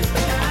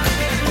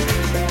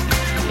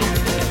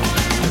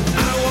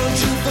 I want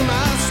you for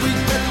my sweet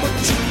pet, but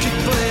you keep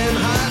playing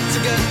hard to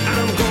get.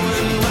 I'm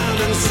going round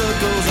in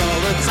circles all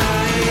the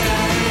time.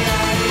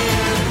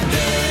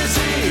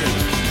 Dizzy,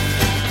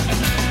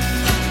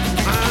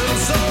 I'm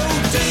so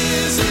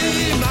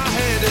dizzy, my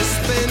head is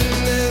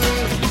spinning.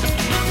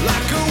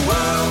 Like a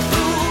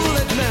whirlpool,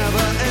 it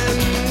never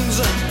ends.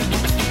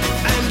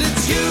 And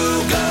it's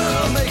you,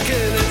 girl,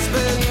 making it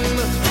spin.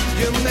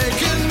 You're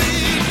making me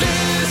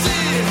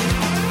dizzy.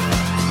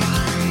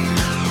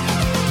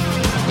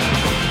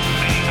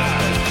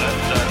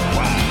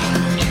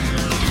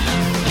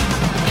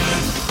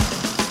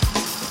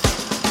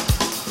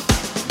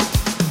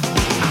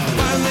 I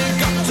finally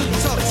got to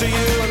talk to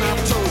you, and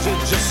I've told you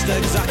just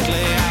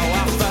exactly how I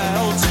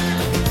felt.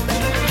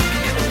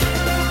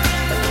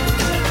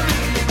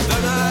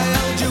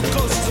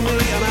 Close to me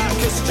and I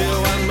kissed you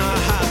and my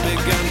heart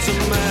began to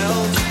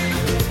melt.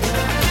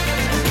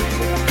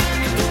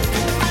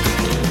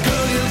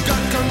 Girl, you've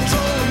got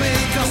control of me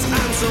 'cause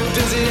I'm so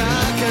dizzy I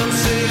can't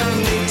see. I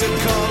need to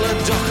call a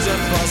doctor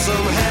for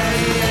some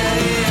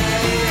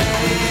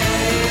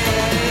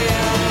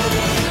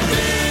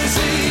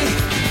dizzy.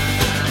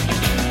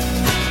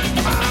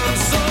 I'm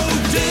so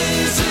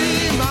dizzy,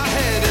 my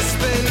head is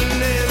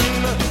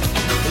spinning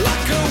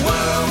like a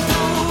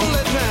whirlpool,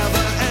 it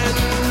never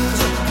ends.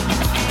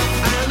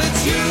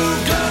 You,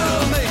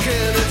 girl,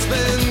 making it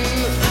spin.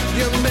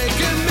 You're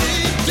making me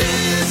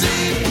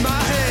dizzy.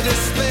 My head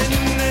is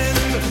spinning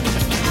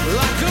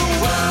like a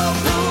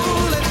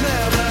whirlpool. It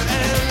never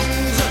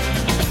ends.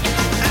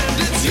 And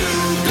it's you,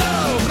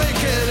 girl,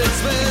 making it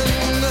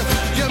spin.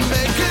 You're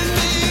making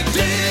me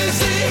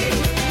dizzy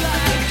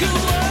like a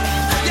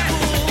whirlpool. Yeah,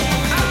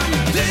 I'm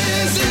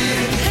dizzy.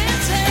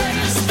 His head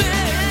is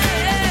spinning.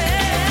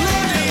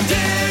 Bloody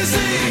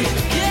dizzy.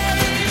 Yeah,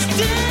 he's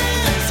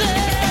dizzy.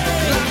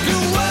 Like a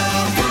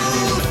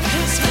whirlpool.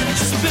 His head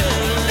is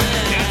spinning.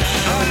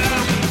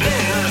 I'm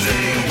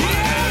dizzy.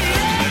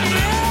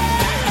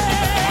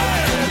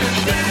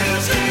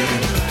 Dizzy.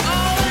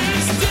 Oh,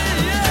 he's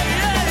dizzy.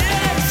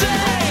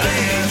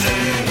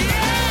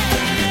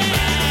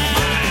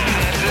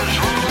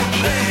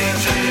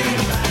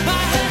 My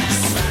head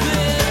is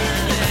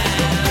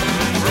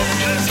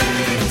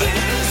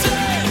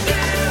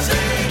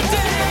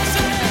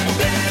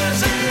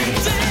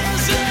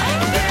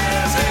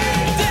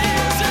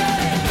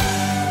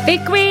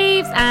Big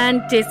Greaves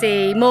and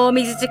Dizzy. More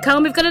music to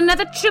come. We've got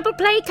another triple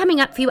play coming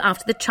up for you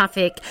after the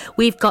traffic.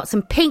 We've got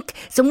some Pink,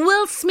 some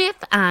Will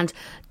Smith and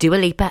Dua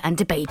Lipa and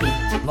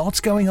DaBaby. Lots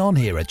going on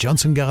here at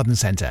Johnson Garden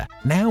Centre.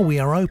 Now we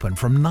are open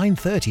from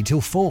 9:30 till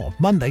 4,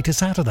 Monday to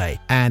Saturday,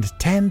 and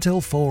 10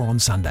 till 4 on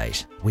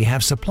Sundays. We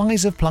have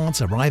supplies of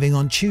plants arriving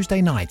on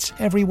Tuesday nights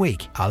every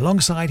week,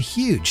 alongside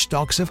huge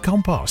stocks of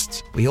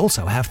composts. We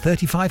also have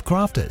 35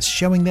 crafters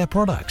showing their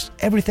products,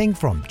 everything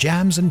from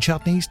jams and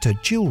chutneys to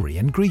jewellery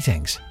and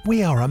greetings.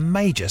 We are a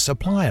major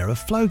supplier of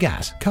flow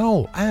gas,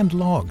 coal and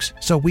logs,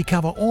 so we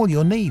cover all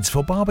your needs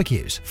for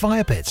barbecues,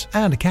 fire pits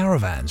and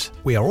caravans.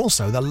 We are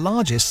also the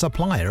largest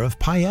supplier of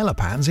paella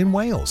pans in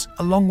Wales,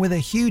 along with a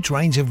huge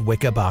range of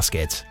wicker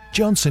baskets.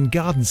 Johnson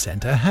Garden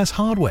Centre has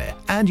hardware,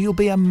 and you'll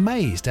be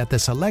amazed at the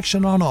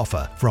selection on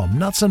offer, from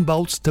nuts and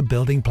bolts to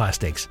building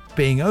plastics.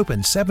 Being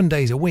open 7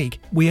 days a week,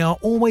 we are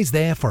always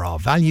there for our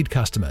valued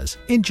customers.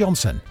 In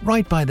Johnson,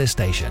 right by the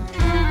station.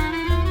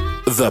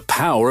 The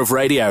power of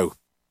radio.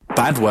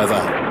 Bad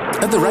weather.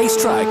 At the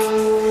racetrack.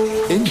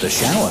 In the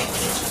shower.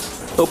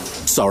 Oh,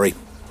 sorry.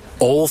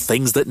 All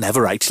things that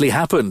never actually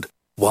happened.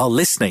 While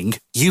listening,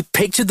 you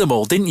pictured them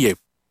all, didn't you?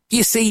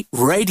 You see,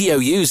 radio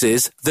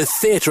uses the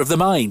theatre of the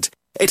mind.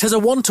 It has a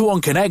one-to-one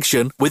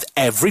connection with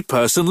every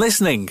person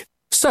listening.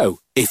 So,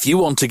 if you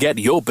want to get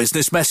your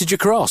business message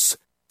across,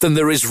 then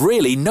there is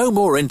really no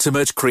more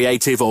intimate,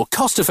 creative or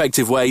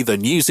cost-effective way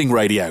than using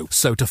radio.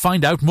 So to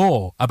find out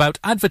more about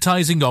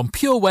advertising on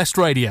Pure West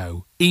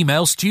Radio,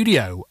 email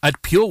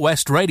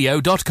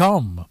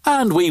studio@purewestradio.com.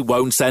 And we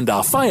won't send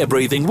our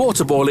fire-breathing,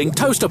 water-boiling,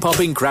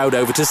 toaster-popping crowd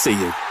over to see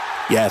you.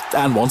 Yeah,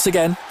 and once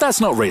again,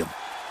 that's not real.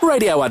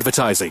 Radio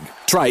advertising.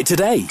 Try it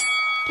today.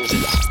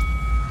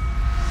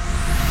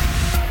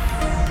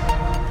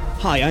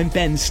 Hi, I'm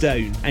Ben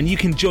Stone, and you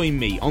can join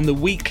me on the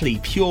weekly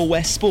Pure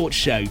West Sports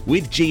Show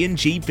with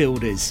G&G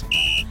Builders.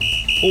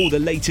 All the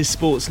latest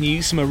sports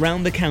news from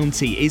around the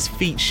county is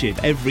featured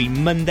every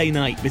Monday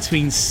night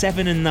between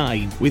 7 and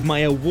 9 with my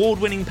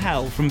award-winning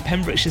pal from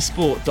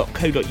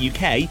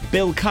PembrokeshireSport.co.uk,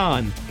 Bill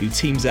Kahn, who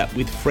teams up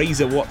with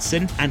Fraser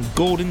Watson and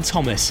Gordon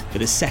Thomas for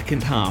the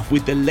second half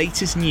with the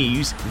latest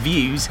news,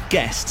 views,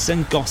 guests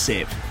and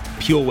gossip.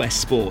 Pure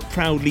West Sport,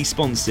 proudly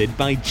sponsored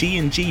by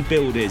G&G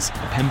Builders,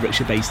 a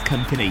Pembrokeshire-based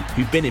company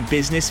who've been in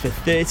business for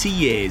 30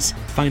 years.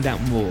 Find out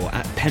more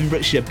at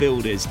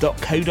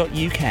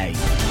pembrokeshirebuilders.co.uk.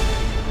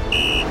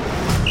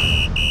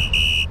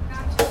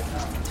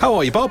 How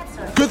are you, Bob?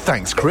 Good,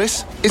 thanks,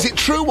 Chris. Is it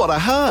true what I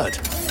heard?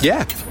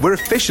 Yeah, we're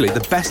officially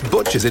the best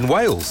butchers in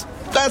Wales.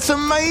 That's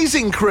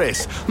amazing,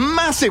 Chris.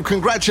 Massive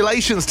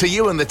congratulations to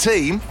you and the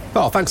team.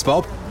 Oh, thanks,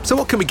 Bob. So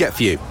what can we get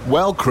for you?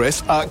 Well,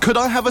 Chris, could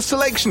I have a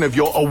selection of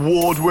your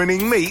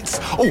award-winning meats?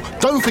 Oh,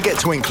 don't forget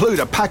to include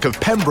a pack of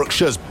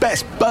Pembrokeshire's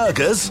best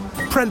burgers.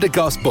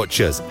 Prendergast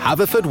Butchers,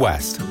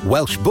 Haverfordwest,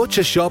 Welsh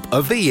Butcher Shop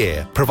of the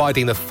Year,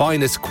 providing the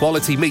finest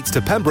quality meats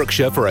to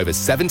Pembrokeshire for over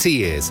 70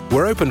 years.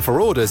 We're open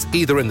for orders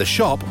either in the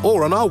shop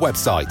or on our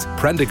website,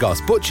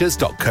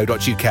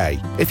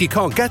 prendergastbutchers.co.uk. If you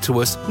can't get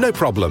to us, no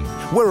problem.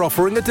 We're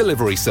offering a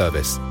delivery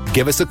service.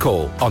 Give us a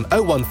call on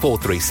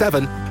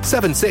 01437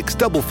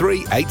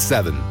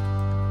 763387.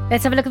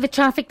 Let's have a look at the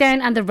traffic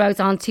then, and the roads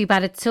aren't too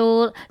bad at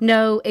all.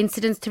 No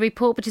incidents to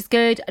report, which is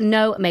good.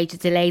 No major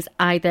delays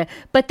either.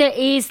 But there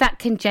is that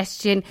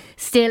congestion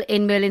still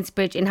in Merlin's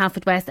Bridge in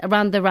Haverfordwest,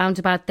 around the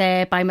roundabout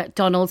there by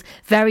McDonald's.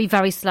 Very,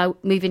 very slow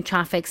moving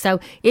traffic. So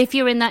if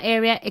you're in that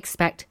area,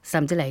 expect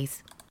some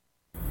delays.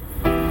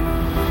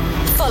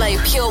 Follow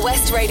Pure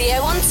West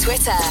Radio on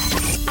Twitter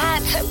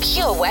at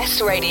Pure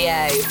West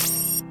Radio.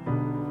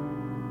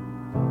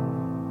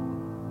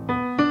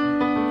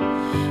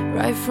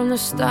 Right from the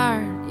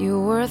start, you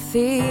were a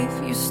thief,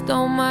 you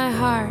stole my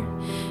heart,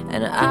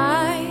 and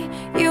I,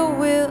 your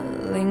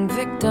willing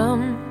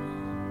victim.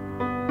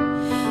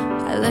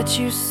 I let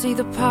you see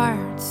the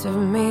parts of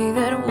me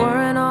that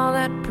weren't all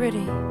that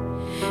pretty,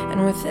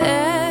 and with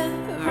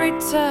every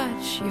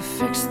touch you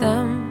fixed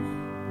them.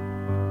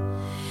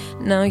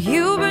 Now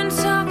you've been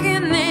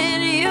talking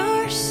in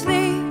your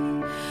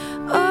sleep,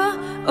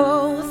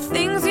 oh,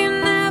 things you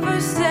never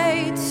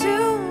say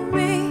to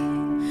me,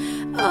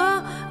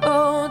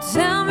 oh,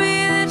 tell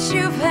me that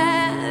you've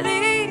had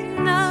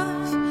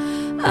enough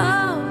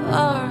of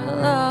our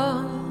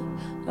love,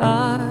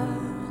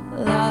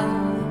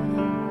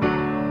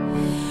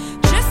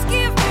 Just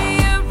give me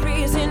a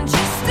reason,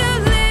 just a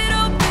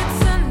little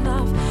bit's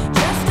enough.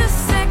 Just a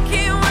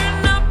second,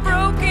 we're not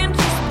broken,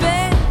 just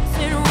bends,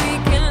 and we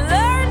can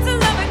learn to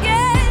love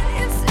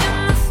again. It's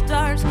in the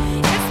stars,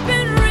 it's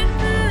been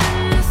written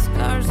in the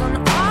scars on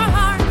our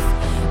hearts.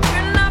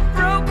 We're not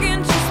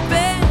broken, just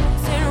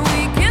bends, and we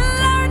can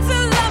learn to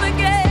love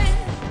again.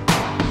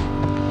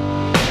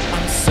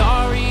 I'm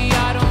sorry,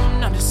 I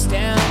don't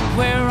understand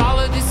where all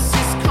of this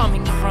is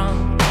coming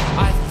from.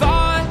 I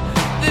thought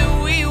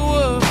that we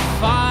were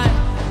fine.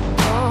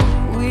 Oh,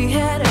 we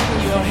had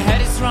everything. Your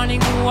head is running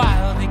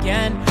wild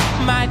again.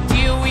 My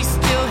dear, we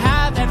still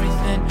have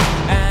everything,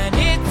 and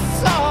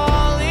it's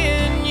all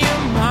in your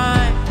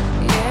mind.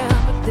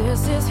 Yeah, but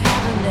this is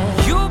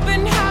happening. You've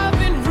been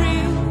having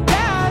real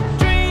bad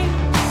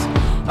dreams.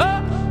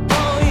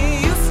 Oh,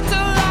 you used to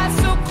lie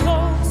so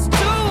close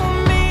to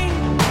me.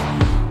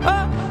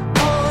 Oh,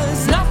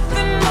 there's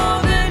nothing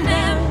more than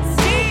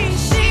empty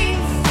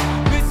sheets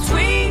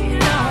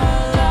between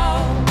our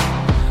love.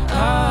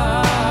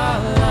 Oh,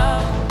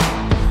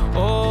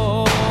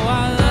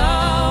 our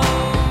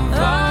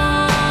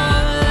love.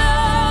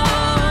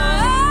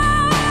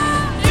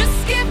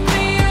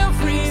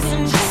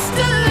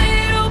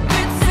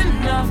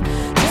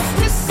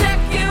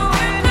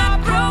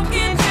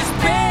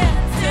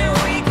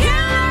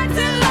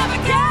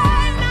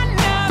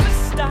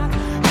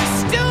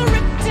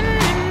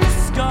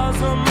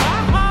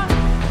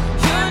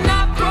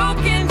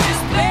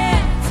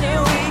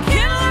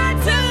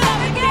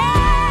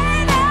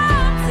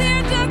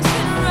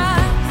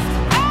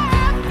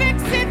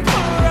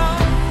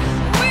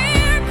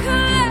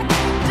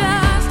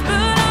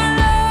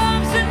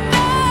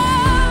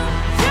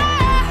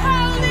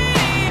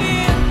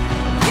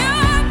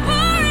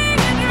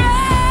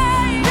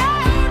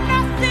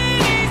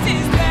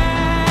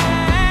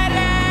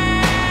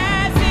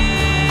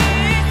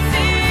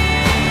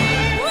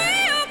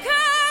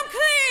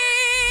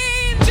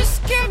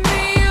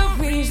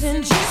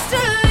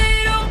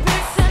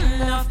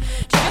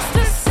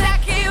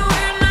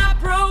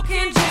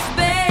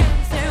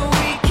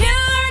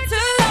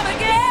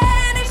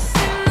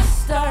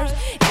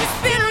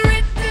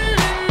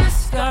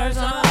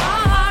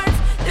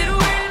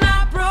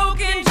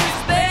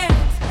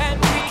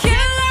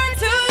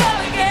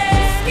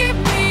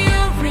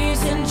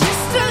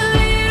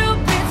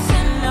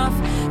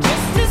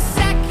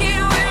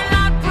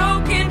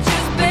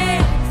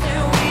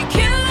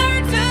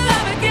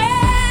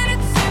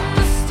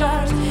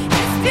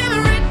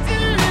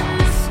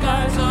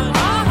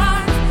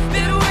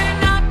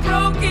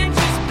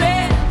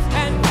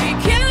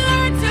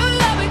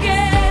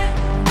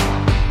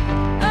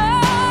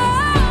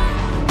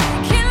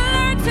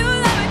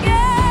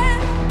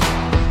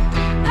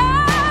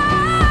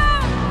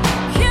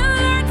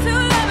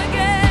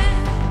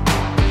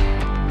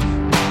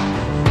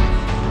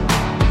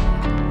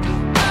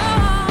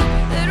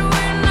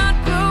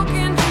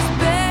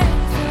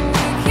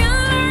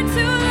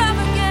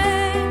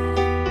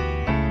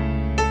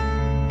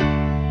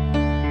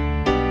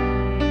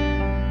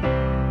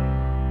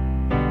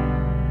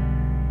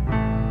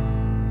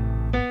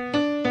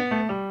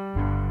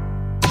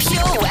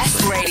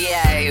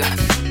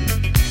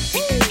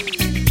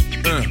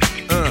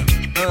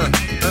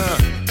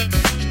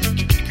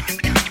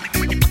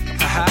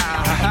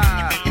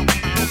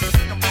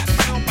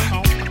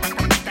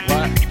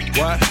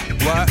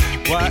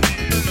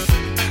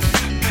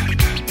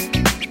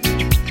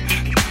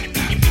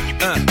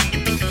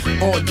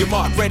 On your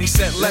mark, ready,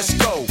 set, let's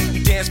go.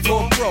 Dance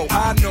floor pro,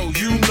 I know,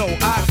 you know,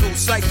 I go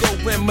psycho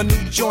when my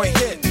new joint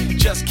hit.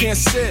 Just can't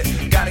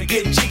sit, gotta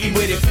get jiggy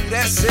with it.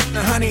 That's it,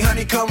 now honey,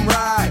 honey, come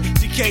ride.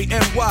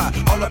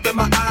 DKNY, all up in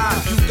my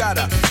eye. You got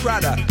a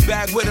Prada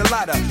bag with a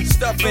lot of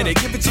stuff in it.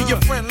 Give it to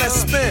your friend, let's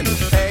spin.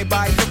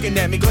 Everybody looking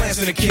at me,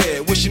 glancing a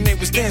kid. Wishing they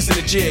was dancing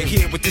a jig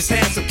here with this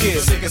handsome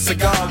kid. Sick a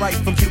cigar right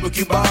from Cuba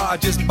Cuba. I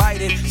just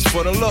bite it, it's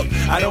for the look,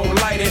 I don't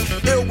light it.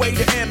 Ill way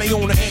to ammo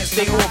on the hand,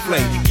 stay on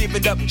play. Give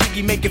it up,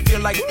 jiggy, make it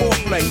feel like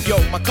foreplay. Yo,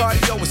 my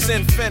cardio is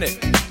infinite.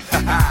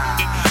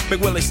 Big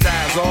Willie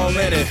style's all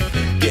in it.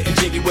 Getting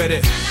jiggy with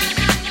it.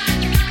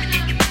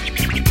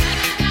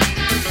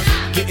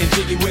 Getting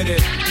jiggy with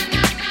it.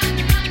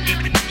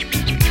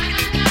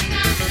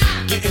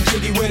 Getting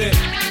jiggy with it.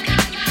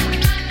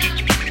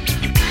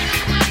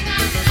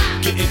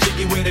 Getting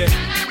jiggy with it.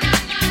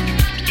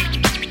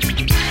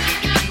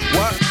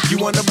 What?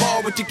 You on the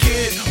ball with your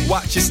kid?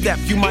 Watch your step,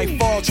 you might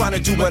fall trying to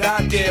do what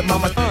I did.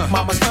 Mama,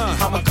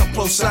 come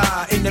close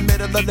side in the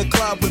middle of the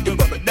club with the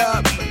rubber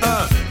dub.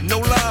 No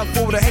love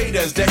for the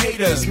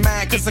haters.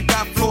 Mad cause I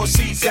got floor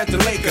seats at the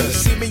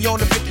Lakers. See me on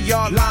the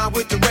 50-yard line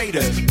with the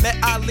Raiders. Met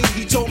Ali,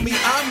 he told me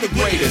I'm the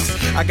greatest.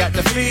 I got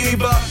the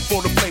fever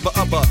for the flavor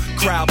of a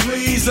crowd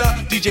pleaser.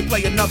 DJ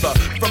play another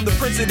from the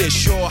Prince of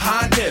this, your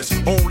highness.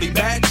 Only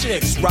bad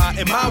chicks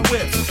riding my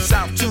whip.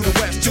 South to the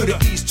west, to the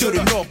east, to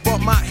the north.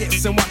 Bump my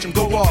hips and watch them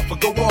go off.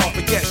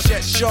 And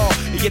yes, sure.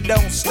 You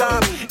don't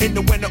stop in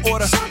the winter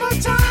order.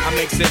 I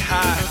makes it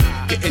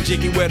high, getting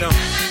jiggy with them.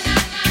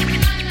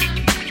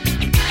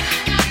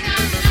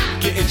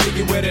 Getting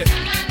jiggy with it.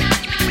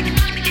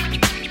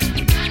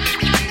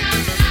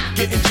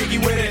 Getting jiggy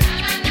with it.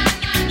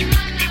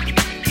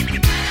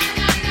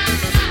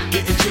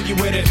 Getting jiggy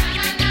with it.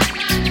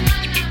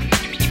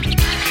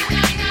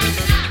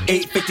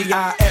 850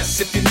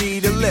 IS if you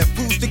need a lift.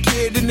 Who's the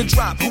kid in the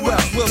drop? Who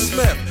else? Will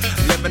Smith.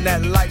 Living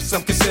that life,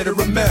 some consider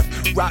a myth.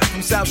 Rock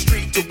from South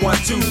Street to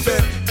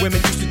 125th.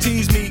 Women used to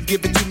tease me,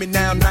 give it to me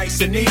now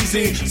nice and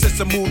easy. Since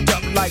I moved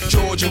up like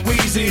George and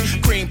Wheezy,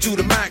 cream to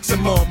the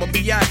maximum. I'll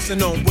be asking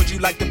them, would you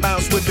like to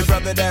bounce with the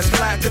brother that's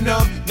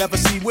platinum? Never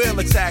see Will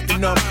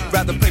attacking them.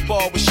 Rather play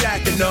ball with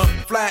Shaq and them,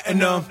 flatten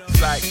them.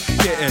 Like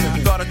getting,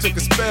 thought I took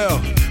a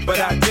spell, but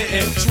I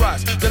didn't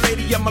trust the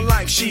lady of my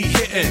life. She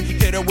hitting,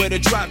 hit her with a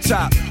drop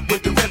top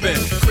with the ribbon.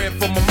 Crib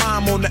for my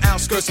mom on the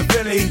outskirts of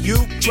Philly. You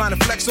trying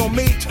to flex on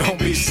me? Don't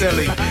be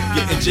silly.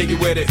 Getting jiggy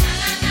with it.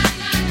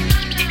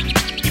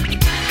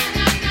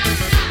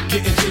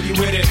 Getting jiggy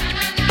with it.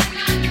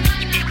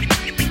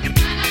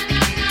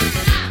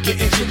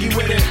 Getting jiggy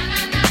with it.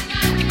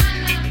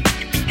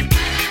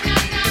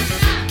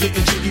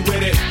 Getting jiggy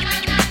with it.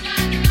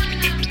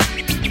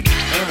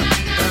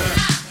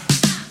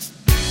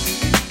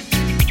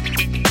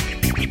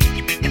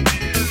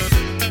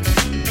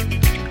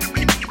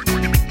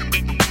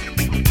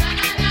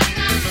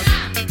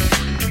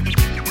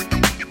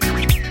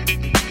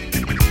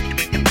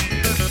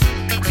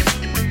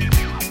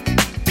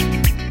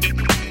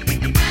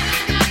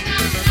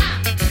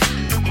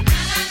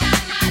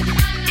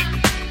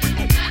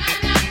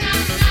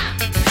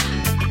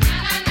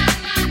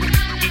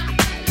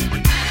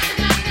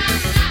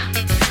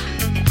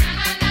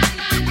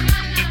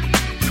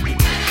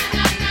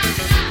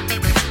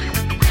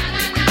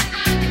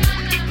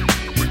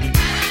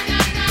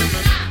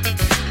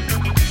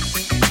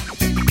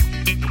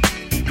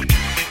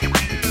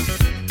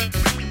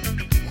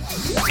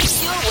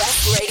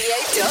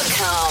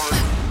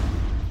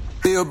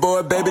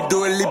 Billboard, baby,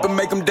 do a leap and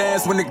make them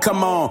dance when they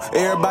come on.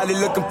 Everybody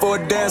looking for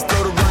a dance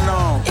floor to run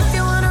on. If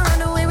you wanna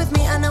run away with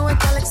me, I know a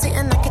galaxy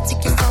and I can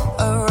take you for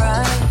a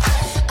ride.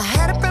 I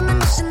had a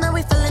premonition that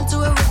we fell into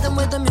a rhythm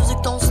where the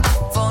music don't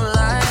stop for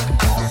life.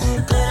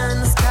 Glitter in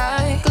the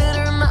sky,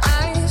 glitter in my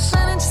eyes,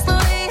 shining just the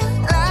way I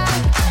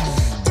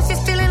like. If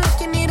you're feeling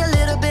like you need a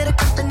little bit of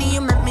company,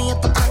 you met me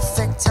at the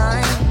perfect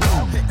time.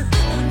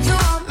 You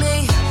want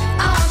me,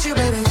 I want you,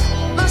 baby,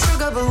 my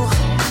sugar boo.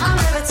 I'm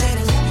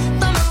levitating,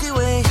 the Milky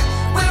Way.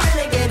 We're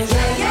renegading,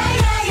 yeah, yeah,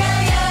 yeah, yeah,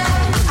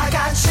 yeah. I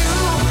got you,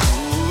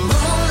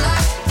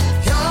 moonlight,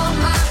 you're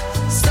my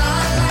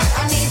starlight.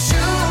 I need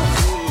you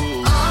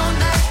all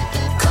night.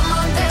 Come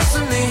on, dance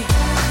with me.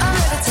 I'm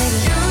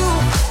levitating. You,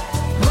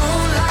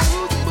 moonlight,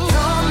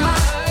 you're my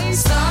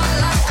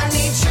starlight. I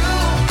need you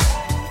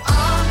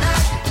all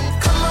night.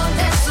 Come on,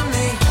 dance with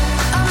me.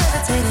 I'm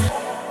levitating.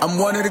 I'm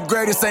one of the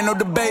greatest, ain't no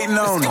debating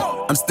on it.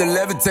 I'm still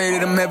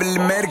levitated, I'm heavily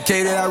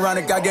medicated.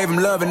 Ironic, I gave him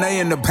love and they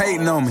end up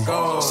hating on me.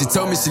 She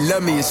told me she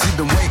loved me and she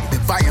been waiting. Been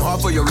fighting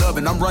hard for your love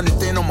and I'm running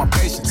thin on my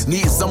patience.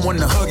 Needing someone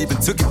to hug, even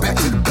took it back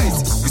to the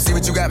basics. You see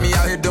what you got me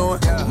out here doing?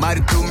 Might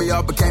have threw me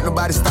off, but can't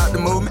nobody stop the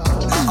movement.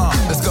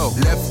 Let's go.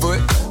 Left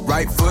foot,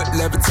 right foot,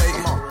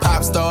 levitating.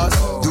 Pop stars,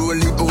 do a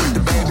leap with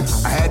the baby.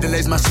 I had to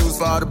lace my shoes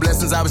for all the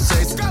blessings I was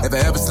chasing. If I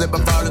ever slip, I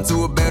fall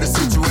into a better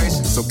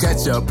situation. So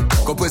catch up,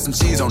 go put some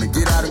cheese on it,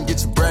 get out and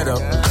get your bread up.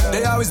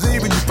 They always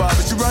leave when you fall,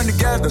 but you run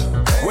together.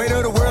 Weight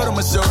of the world on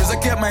my shoulders, I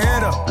kept my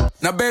head up.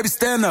 Now baby,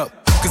 stand up,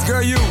 cause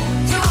girl, you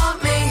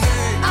want me,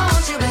 I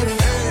want you, baby,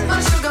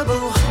 my sugar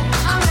boo.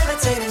 I'm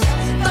levitating,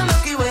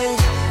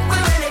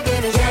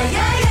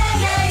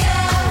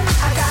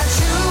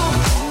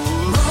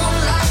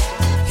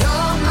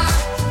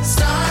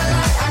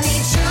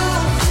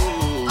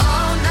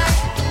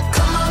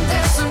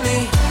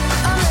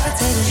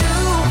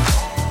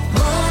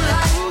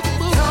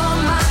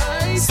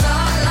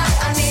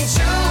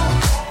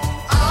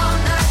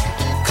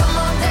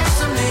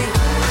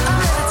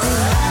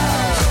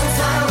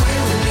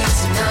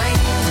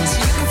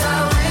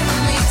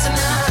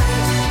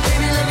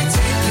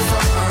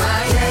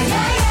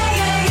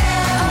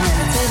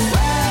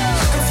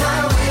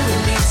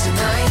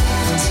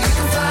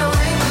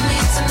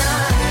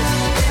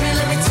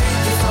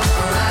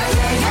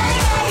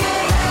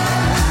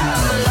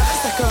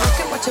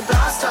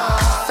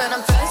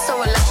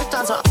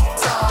 bound to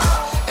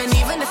stop. And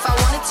even if I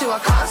wanted to, I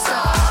can't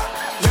stop.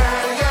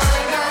 Yeah,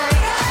 yeah, yeah.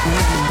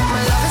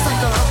 My love is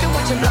like a rocket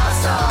watching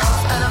blast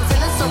off. And I'm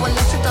feeling so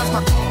electric, that's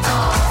my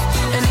off.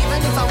 And even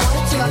if I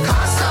wanted to, I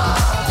can't stop.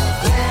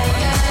 Yeah,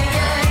 yeah,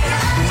 yeah,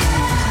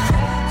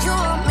 yeah. You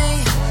want me,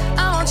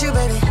 I want you,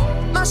 baby.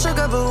 My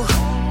sugar boo,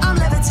 I'm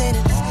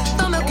levitating.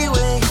 The Milky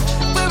Way,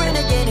 we're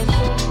renegading.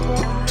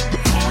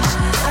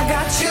 I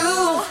got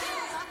you,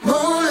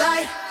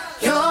 moonlight,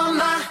 you're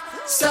my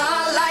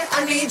starlight.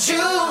 I need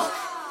you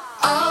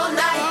all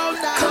night.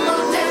 Come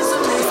on, dance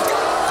with me.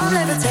 I'm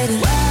levitating.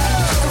 You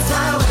can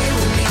fly away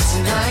with me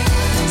tonight.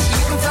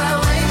 You can fly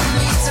away with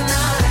me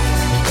tonight.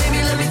 Baby,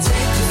 let me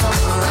take you for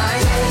a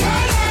ride. Yeah,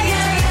 yeah,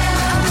 yeah,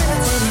 yeah. I'm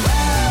levitating.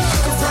 You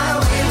can fly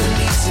away with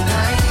me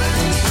tonight.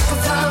 You can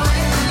fly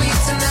away with me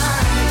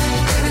tonight.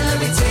 Baby, let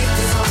me take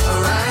you for a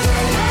ride.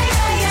 Yeah,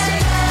 yeah, yeah,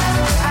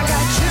 yeah. I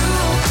got you,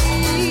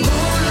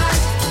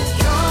 moonlight,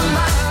 you're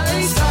my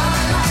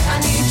starlight. I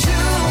need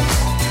you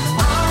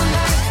all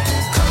night.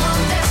 Come on,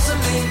 dance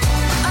with me.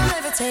 I'm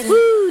levitating.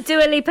 Woo,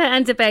 Dua Lipa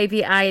and a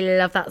Baby. I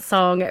love that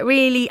song.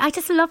 Really, I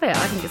just love it.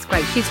 I think it's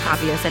great. She's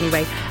fabulous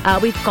anyway.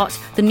 We've got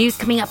the news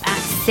coming up at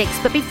 6.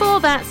 But before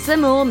that,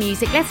 some more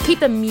music. Let's keep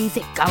the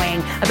music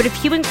going. A bit of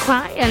Hue and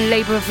Cry and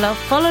Labour of Love,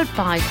 followed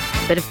by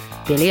a bit of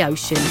Billy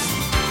Ocean.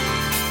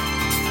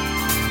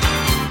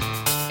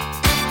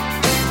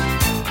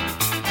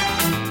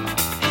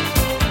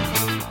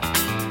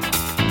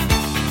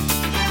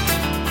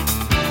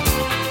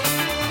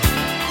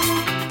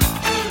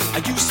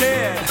 You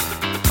said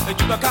that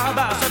you were called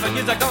about 7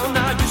 years ago.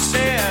 Now you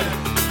said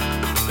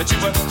that you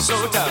were so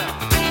tough.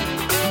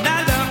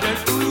 Now love and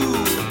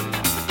ooh,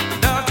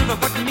 love you for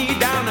putting me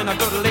down in a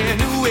totally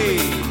new way.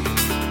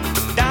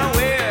 Down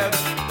with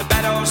the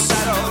bad old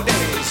sad old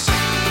days.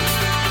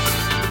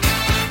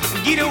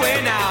 Get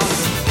away now.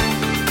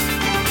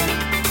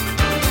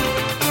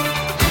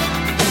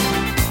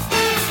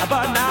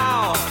 But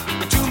now,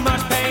 too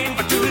much pain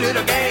for too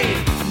little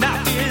gain. Now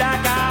I feel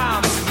like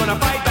I'm gonna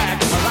fight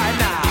back right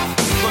now.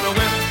 Gonna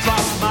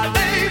withdraw my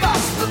labor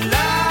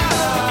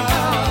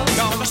love.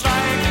 Gonna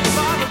strike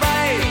for the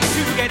right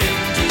to get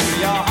into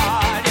your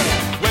heart.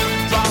 Yeah.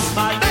 Withdraw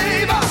my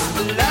labor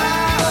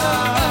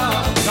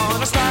love.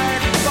 Gonna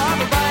strike for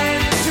the right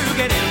to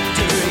get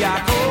into your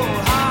cold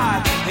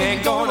heart.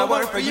 Ain't gonna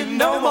work for you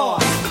no more.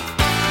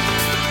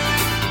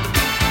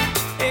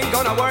 Ain't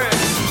gonna work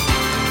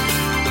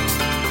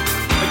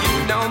for you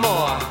no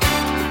more.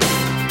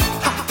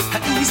 Ha,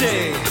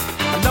 easy.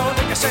 I know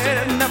that you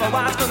said it never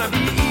was gonna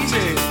be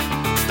easy,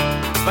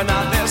 but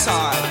not this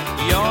hard.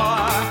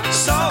 You're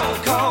so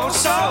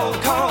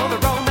cold. The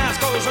romance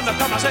goes when the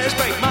promises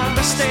break. My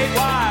mistake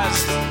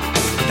was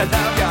to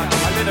love you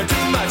a little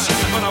too much.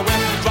 Gonna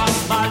withdraw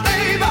my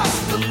labor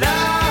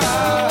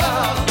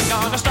love.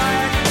 Gonna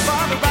strike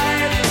for the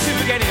right to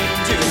get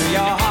into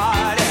your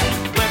heart.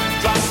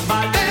 Withdraw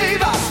my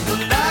labor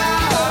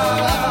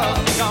love.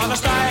 Gonna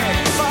strike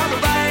for the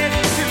right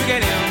to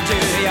get into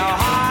your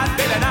heart.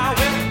 Baby, now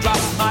withdraw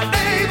my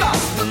labor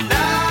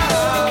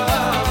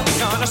love.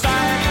 Gonna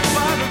strike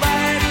for the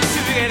right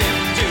to get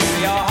into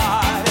your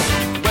heart.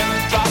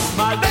 Withdraw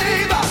my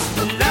labor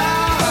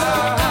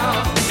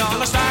love.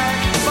 Gonna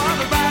strike for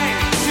the right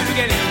to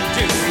get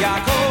into your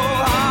cold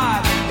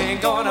heart.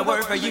 Ain't gonna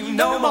work for you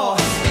no more.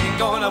 Ain't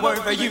gonna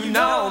work for you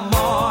no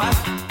more.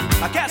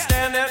 I can't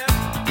stand it.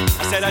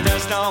 I said I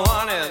just don't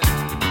want it.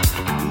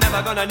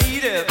 Never gonna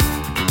need it.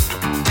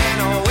 Ain't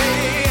no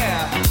way.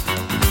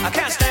 I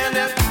can't stand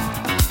it.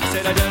 I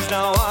said I just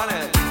don't want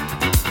it.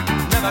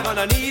 Never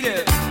gonna need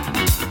it.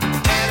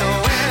 Ain't no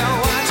way I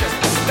want you.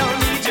 Don't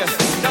need you.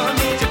 Don't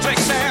need your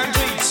tricks and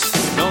treats.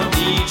 Don't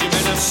need your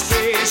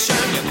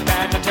ministration. Your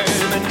bad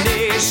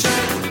determination.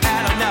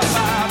 Had enough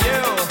of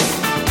you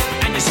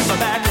and your super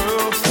back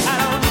groove. I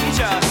don't need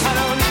you. I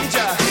don't need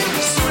you.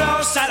 Pseudo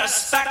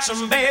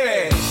satisfaction,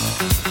 baby.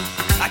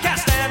 I can't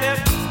stand it.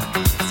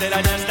 I said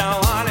I just don't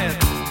want it.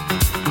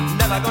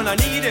 Never gonna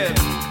need it.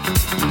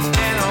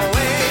 Ain't no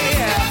way.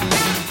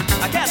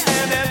 I can't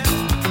stand it.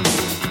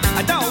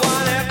 I don't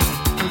want it.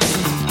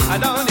 I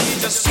don't need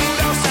your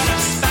pseudo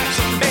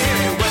satisfaction,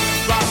 baby.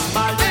 Withdraw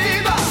my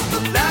labor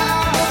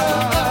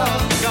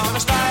love. Gonna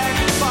strike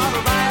for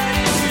the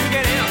right to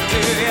get into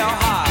your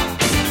heart.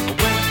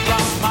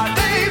 Withdraw my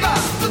labor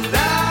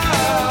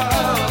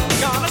love.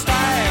 Gonna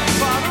strike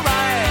for the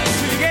right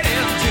to get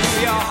into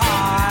your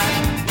heart.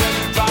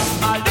 Withdraw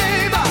my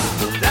labor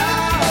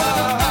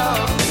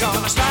love.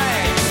 Gonna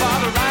strike for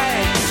the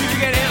right to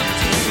get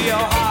into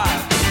your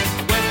heart.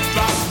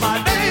 Withdraw my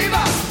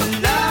labor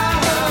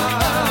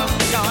love.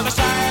 Gonna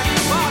strike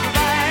for the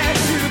right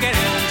to get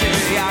into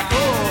your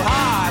cold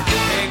heart.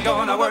 Ain't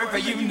gonna work for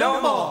you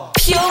no more.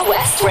 Pure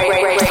West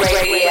Radio.